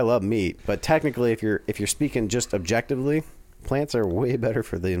wrong, I love meat, but technically, if you're speaking just objectively, plants are way better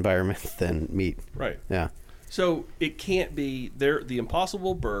for the environment than meat. Right. Yeah. So it can't be there. The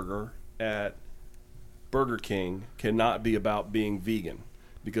Impossible Burger at Burger King cannot be about being vegan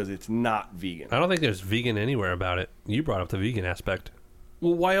because it's not vegan. I don't think there's vegan anywhere about it. You brought up the vegan aspect.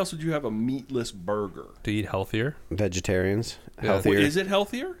 Well, why else would you have a meatless burger? To eat healthier. Vegetarians, Yeah. healthier. Is it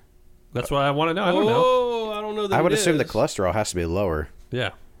healthier? That's what I want to know. I don't know. Oh, I don't know that I would it assume the is. cholesterol has to be lower. Yeah.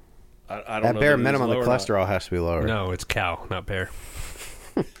 I don't At know bare that it is minimum, the lower or not. cholesterol has to be lower. No, it's cow, not bear.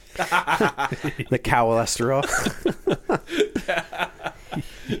 The cow cholesterol.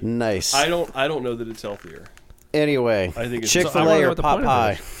 Nice. I don't know that it's healthier. Anyway, I think it's- Chick-fil-A So I wonder or what the point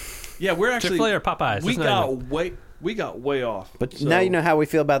of it Popeye. Yeah, we're actually Chick-fil-A or Popeyes? We It's not got way off. But So- now you know how we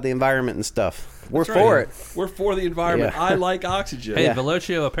feel about the environment and stuff. We're That's for right. it. We're for the environment. Yeah. I like oxygen. Hey, Yeah.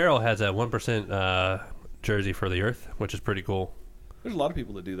 Velocio Apparel has a 1% jersey for the Earth, which is pretty cool. There's a lot of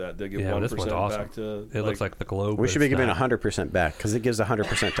people that do that. They give Yeah, this 1% one's awesome. back to. It looks like the globe. We but should be it's giving not. 100% back because it gives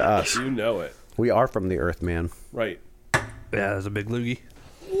 100% to us. you know it, We are from the earth, man. right? Yeah, there's a big loogie.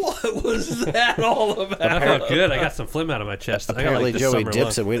 What was that all about? I felt good. I got some phlegm out of my chest. Apparently, I got, Joey the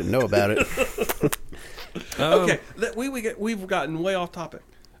dips and we didn't know about it. Okay, we've gotten way off topic.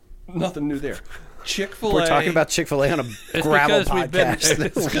 Nothing new there. Chick-fil-A. We're talking about Chick-fil-A on a gravel because we've been- podcast.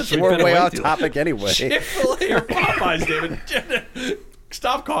 it's because we've We're been way away off too topic anyway. Chick-fil-A or Popeyes, David?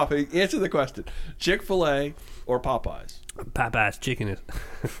 Stop coughing. Answer the question. Chick-fil-A or Popeyes? Popeye's chicken is.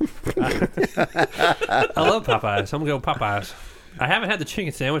 I love Popeyes. I'm gonna go Popeyes. I haven't had the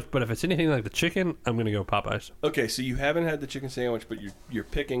chicken sandwich, but if it's anything like the chicken, I'm gonna go Popeyes. Okay, so you haven't had the chicken sandwich, but you're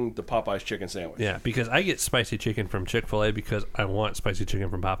picking the Popeyes chicken sandwich. Yeah, because I get spicy chicken from Chick-fil-A because I want spicy chicken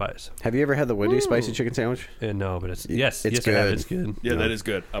from Popeyes. Have you ever had the Wendy's spicy chicken sandwich? No, but yes, It's I have. good. It's good. Yeah, that is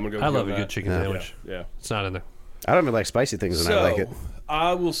good. I'm gonna go. I with love a that. good chicken Yeah. sandwich. Yeah. It's not in there. I don't even like spicy things, and So, I like it.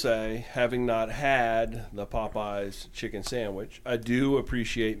 I will say, having not had the Popeyes chicken sandwich, I do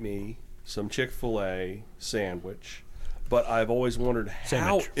appreciate me some Chick-fil-A sandwich. But I've always wondered how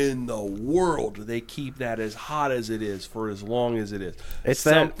Sandwich. in the world do they keep that as hot as it is for as long as it is. It's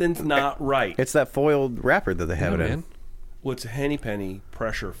that- Something's not right. It's that foiled wrapper that they have Yeah, it in. man. What's a Henny Penny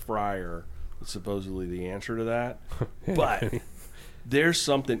pressure fryer is supposedly the answer to that. But there's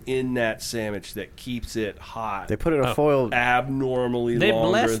something in that sandwich that keeps it hot They put it in a foil. abnormally They longer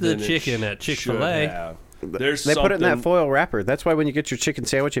bless the than it chicken at Chick-fil-A. should have. There's They put it in that something- foil wrapper. That's why when you get your chicken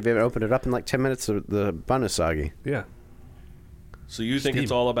sandwich, if you haven't opened it up in like 10 minutes, the bun is soggy. Yeah. So you think it's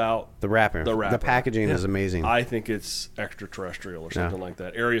Steam. all about The wrapper. The wrapper. packaging is amazing. I think it's extraterrestrial or something like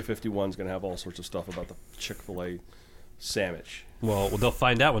that. Area 51 is going to have all sorts of stuff about the Chick-fil-A sandwich. Well, they'll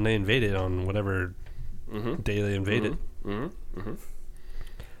find out when they invade it on whatever day they invade it.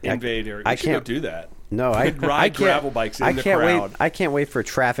 Invade area. I We should go can't- do that. No, I Ride I can't, gravel bikes in I the can't crowd. wait. I can't wait for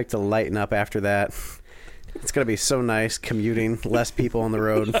traffic to lighten up after that. It's gonna be so nice commuting, less people on the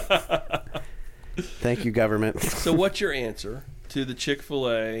road. Thank you, government. So what's your answer to the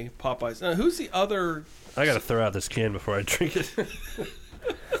Chick-fil-A, Popeyes? Who's the other? I got to throw out this can before I drink it.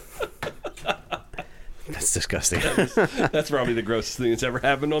 That's disgusting. That's probably the grossest thing that's ever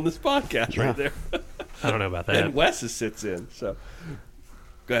happened on this podcast right there. I don't know about that. And Wes sits in. So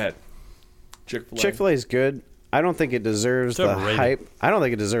go ahead. Chick-fil-A. Chick-fil-A is good. I don't think it deserves It's the overrated. hype. I don't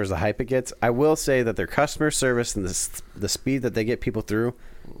think it deserves the hype it gets. I will say that their customer service and the speed that they get people through,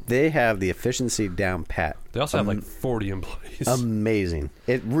 they have the efficiency down pat. They also have like 40 employees. Amazing.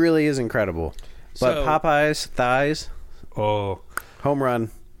 It really is incredible. But So- Popeyes thighs, oh. home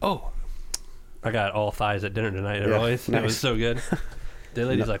run. I got all thighs at dinner tonight at Yeah, Roy's. It was nice. so good. The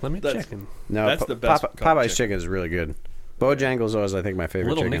lady's like, let me That's- check. And No, That's the best cut Popeye's chicken. chicken is really good. Bojangles was, I think, my favorite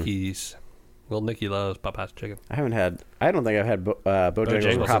Little chicken. Nicky's. Little Nicky loves Popeye's chicken. I don't think I've had Bojangles or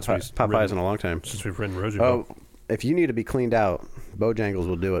Bojangles since we've Popeyes ridden- in a long time. Since we've ridden Roosevelt. Oh, if you need to be cleaned out, Bojangles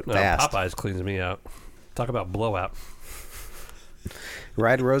will do it No, fast. Popeyes cleans me out. Talk about blowout.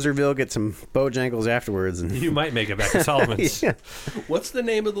 Ride to Roserville, get some Bojangles afterwards, and You might make it back to Solomon's. yeah. What's the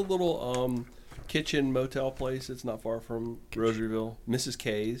name of the little kitchen motel place that's not far from Rosaryville? Mrs.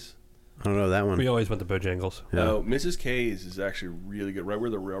 K's. I don't know that one. We always went to Bojangles. Yeah. No, Mrs. K's is actually really good. Right where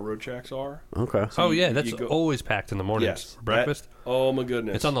the railroad tracks are. Okay. So Oh, you- yeah. That's you go- always packed in the mornings Yes. for breakfast. Oh my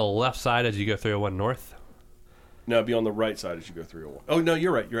goodness. It's on the left side as you go 301 North. No, it'd be on the right side as you go 301. Oh no,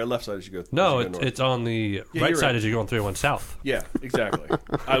 you're right. You're at left side as you go. No, as you go north. it's on the Yeah, right you're side right. as you go on 301 South. Yeah, exactly.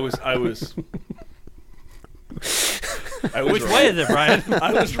 I was. Which way is it, Brian?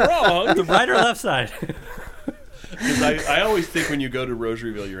 I was wrong. The right or left side? Because I always think when you go to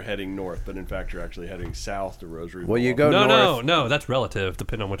Rosaryville, you're heading north, but in fact, you're actually heading south to Rosaryville. Well, you go No, north. no. That's relative,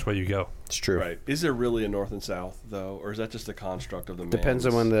 depending on which way you go. It's true. Right. Is there really a north and south though, or is that just a construct of the Depends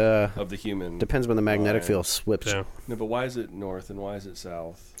on man's- when the of the human? magnetic mind? field slips. Yeah. No, but why is it north and why is it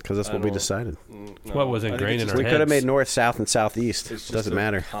south? Because that's I what we don't- decided. No, What was I think ingrained it's in just- our We heads. could have made north, south, and southeast. It's just Doesn't a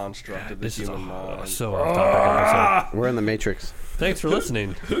matter. construct of the This is human mind. so off topic episode. We're in the Matrix. Thanks for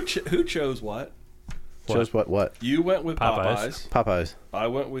listening. Who chose what? What? Shows what? You went with Popeyes. Popeyes. Popeyes. I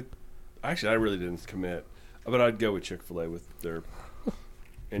went with. Actually, I really didn't commit, but I'd go with Chick-fil-A with their.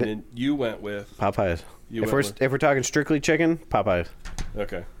 And then you went with. Popeyes. You If went we're talking strictly chicken, Popeyes.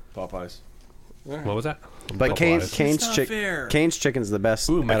 Okay, Popeyes. What was that? But Cane's Popeyes. Cane's chicken's the best.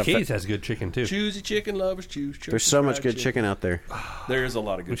 Ooh, out of- McKay's has good chicken, too. Choosy chicken lovers choose. There's so much good chicken out there. There is a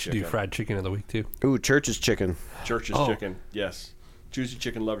lot of good We should chicken. do fried chicken of the week, too. Ooh, Church's chicken. Church's Oh. chicken. Yes. Choosy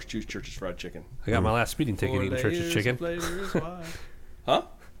chicken lovers choose Church's fried chicken. I got my last speeding ticket eating Church's chicken. Huh?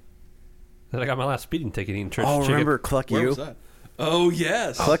 Then I got my last speeding ticket eating Church's Oh, chicken. remember Cluck Where You? was that? Oh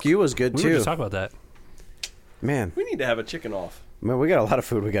yes. Cluck You was good We were too. just talking about that. Man, We need to have a chicken off. man, we got a lot of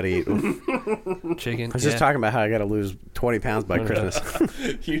food we got to eat. Chicken. I was just talking about how I got to lose 20 pounds by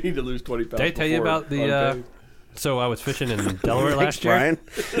Christmas. You need to lose 20 pounds. Did I tell you before about the, unpaid. So I was fishing in Delaware Thanks, last year. Brian.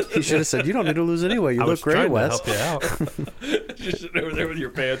 He should have said, "You don't need to lose anyway. You I look was great, trying Wes." to help you out. Just sitting over there with your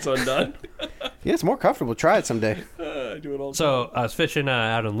pants undone. Yeah, it's more comfortable. Try it someday. I do it all the time. So I was fishing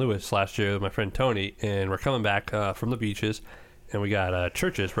out in Lewis last year with my friend Tony, and we're coming back from the beaches, and we got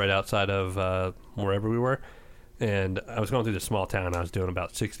churches right outside of wherever we were. And I was going through this small town. I was doing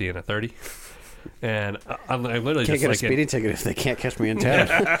about 60 and a 30. And I literally Can't just get a like speeding ticket if they can't catch me in town.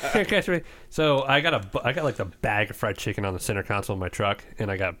 can't catch me. So I got like the bag of fried chicken on the center console of my truck, and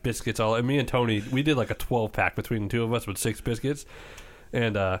I got biscuits all. And me and Tony, we did like a 12-pack between the two of us with 6 biscuits.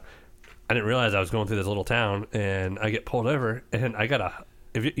 And I didn't realize I was going through this little town, and I get pulled over, and I got I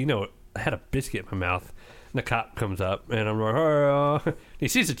had a biscuit in my mouth. And the cop comes up, and I'm like, oh. He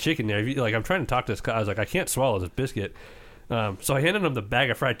sees the chicken there. Like, I'm trying to talk to this guy. I was like, I can't swallow this biscuit. So I handed him the bag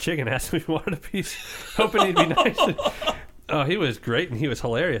of fried chicken, asked him if he wanted a piece, hoping he'd be nice. Oh, he was great, and he was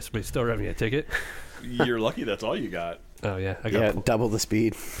hilarious, but he still wrote me a ticket. You're lucky that's all you got. Oh, yeah. Yeah, double the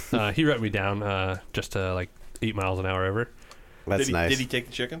speed. He wrote me down just to, like, 8 miles an hour over. That's nice. Did he take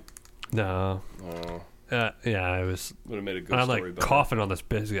the chicken? No. Oh, Yeah, I was... would have made a good I'm, story. like, better. coughing on this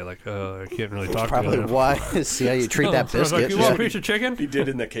biscuit, like, I can't really talk Probably to him. why. See how you treat that So I was like, biscuit. you want a piece of chicken? He did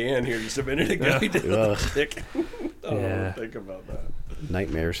in the can here just a minute ago. Yeah. He did it on Ugh. the stick. Oh, Yeah. think about that.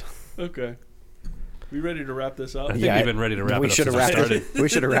 Nightmares. Okay. We ready to wrap this up? I think we've been ready to wrap we it up should have since I wrapped started. it. We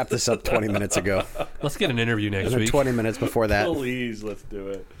should have wrapped this up 20 minutes ago. Let's get an interview next And then week. 20 minutes before that. Please, let's do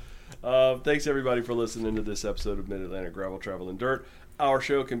it. Thanks, everybody, for listening to this episode of Mid-Atlantic Gravel, Travel, and Dirt. Our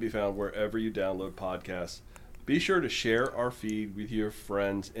show can be found wherever you download podcasts. Be sure to share our feed with your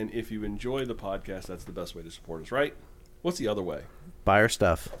friends, and if you enjoy the podcast, that's the best way to support us, right? What's the other way? Buy our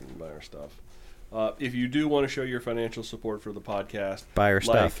stuff. You can buy our stuff. If you do want to show your financial support for the podcast, Buy our like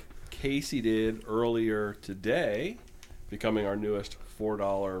stuff. Casey did earlier today, becoming our newest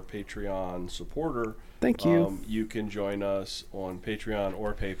 $4 Patreon supporter. Thank you. You can join us on Patreon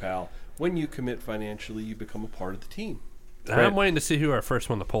or PayPal. When you commit financially, you become a part of the team. I'm waiting to see who our first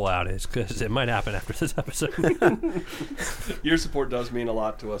one to pull out is, because it might happen after this episode. Your support does mean a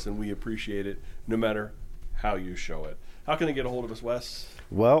lot to us, and we appreciate it, no matter how you show it. How can they get a hold of us, Wes?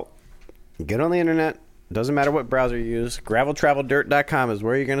 Well, get on the internet. Doesn't matter what browser you use. GravelTravelDirt.com is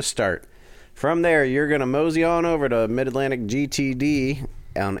where you're going to start. From there, you're going to mosey on over to Mid-Atlantic GTD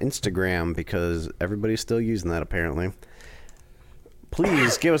on Instagram, because everybody's still using that, apparently.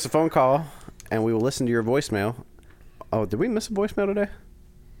 Please give us a phone call, and we will listen to your voicemail. Oh, did we miss a voicemail today?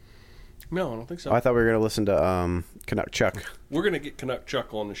 No, I don't think so. Oh, I thought we were going to listen to Canuck Chuck. We're going to get Canuck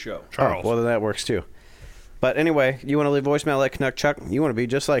Chuck on the show. Charles. Oh, well, then that works too. But anyway, you want to leave voicemail like Canuck Chuck? You want to be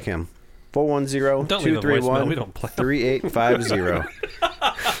just like him. 410-231-3850.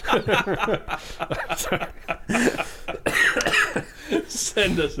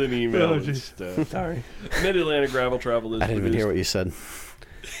 Send us an email. Oh, geez. Sorry. Mid-Atlantic Gravel Travel is I didn't even hear what you said.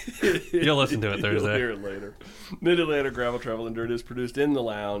 You'll listen to it You'll Thursday. hear it later. Mid-Atlantic Gravel Travel and Dirt is produced in the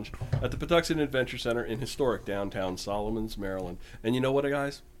lounge at the Patuxent Adventure Center in historic downtown Solomons, Maryland. And you know what,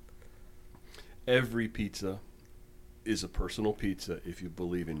 guys? Every pizza is a personal pizza if you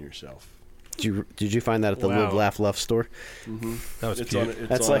believe in yourself. Did you find that at the Wow. Live Laugh Love store? That was It's cute. on, it's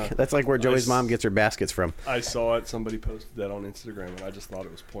That's on that's like where Joey's s- mom gets her baskets from. I saw it. Somebody posted that on Instagram, and I just thought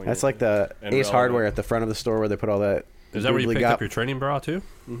it was poignant. That's like the and Ace relevant. Hardware at the front of the store where they put all that. Is that where you googly picked gop. up your training bra, too?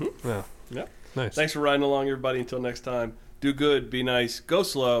 Mm-hmm. Yeah. Yep. Nice. Thanks for riding along, everybody. Until next time, do good, be nice, go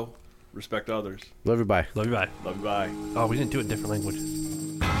slow, respect others. Love you, bye. Love you, bye. Love you, bye. Oh, we didn't do it in different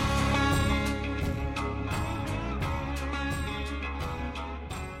languages.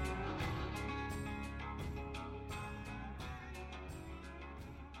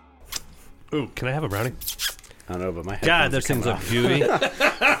 Ooh, can I have a brownie? I don't know, but my God, headphones those are things coming look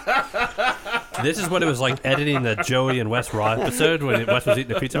beauty. This is what it was like editing the Joey and Wes Raw episode when Wes was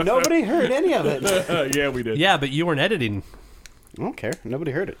eating the pizza. off. Nobody heard any of it. Yeah, we did. Yeah, but you weren't editing. I don't care.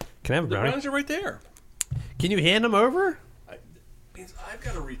 Nobody heard it. Can I have a The brownie? brownies are right there. Can you hand them over? I've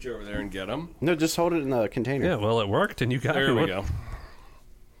got to reach over there and get them. No, just hold it in the container. Yeah, well, it worked, and you got There me we one. go.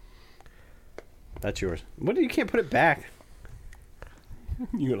 That's yours. What? You can't put it back.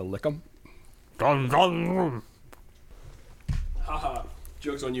 You gonna lick them? Dun, dun. Haha.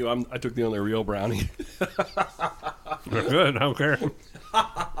 Joke's on you. I took the only real brownie. They're good. I don't care.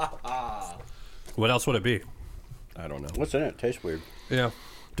 What else would it be? I don't know. What's in it? Tastes weird. Yeah.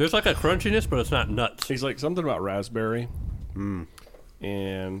 There's like a crunchiness, but it's not nuts. He's like something about raspberry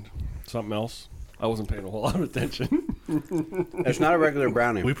and something else. I wasn't paying a whole lot of attention. It's not a regular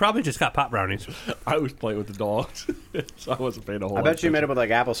brownie. We probably just got pop brownies. I was playing with the dogs, so I wasn't paying a whole I lot bet of you made it attention. with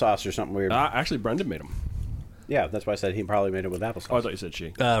like applesauce or something weird. Actually, Brendan made them. Yeah, that's why I said he probably made it with Oh, I applesauce. thought you said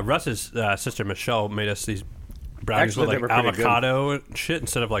she. Russ's sister Michelle made us these brownies Actually, with they like were pretty good. avocado and shit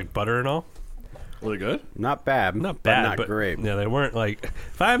instead of like butter and all. Were they good? Not bad. Not bad, but not great. Yeah, they weren't like.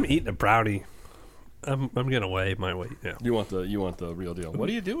 If I'm eating a brownie, I'm gonna weigh my weight. Yeah. You want the real deal. What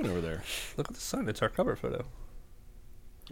are you doing over there? Look at the sun. It's our cover photo.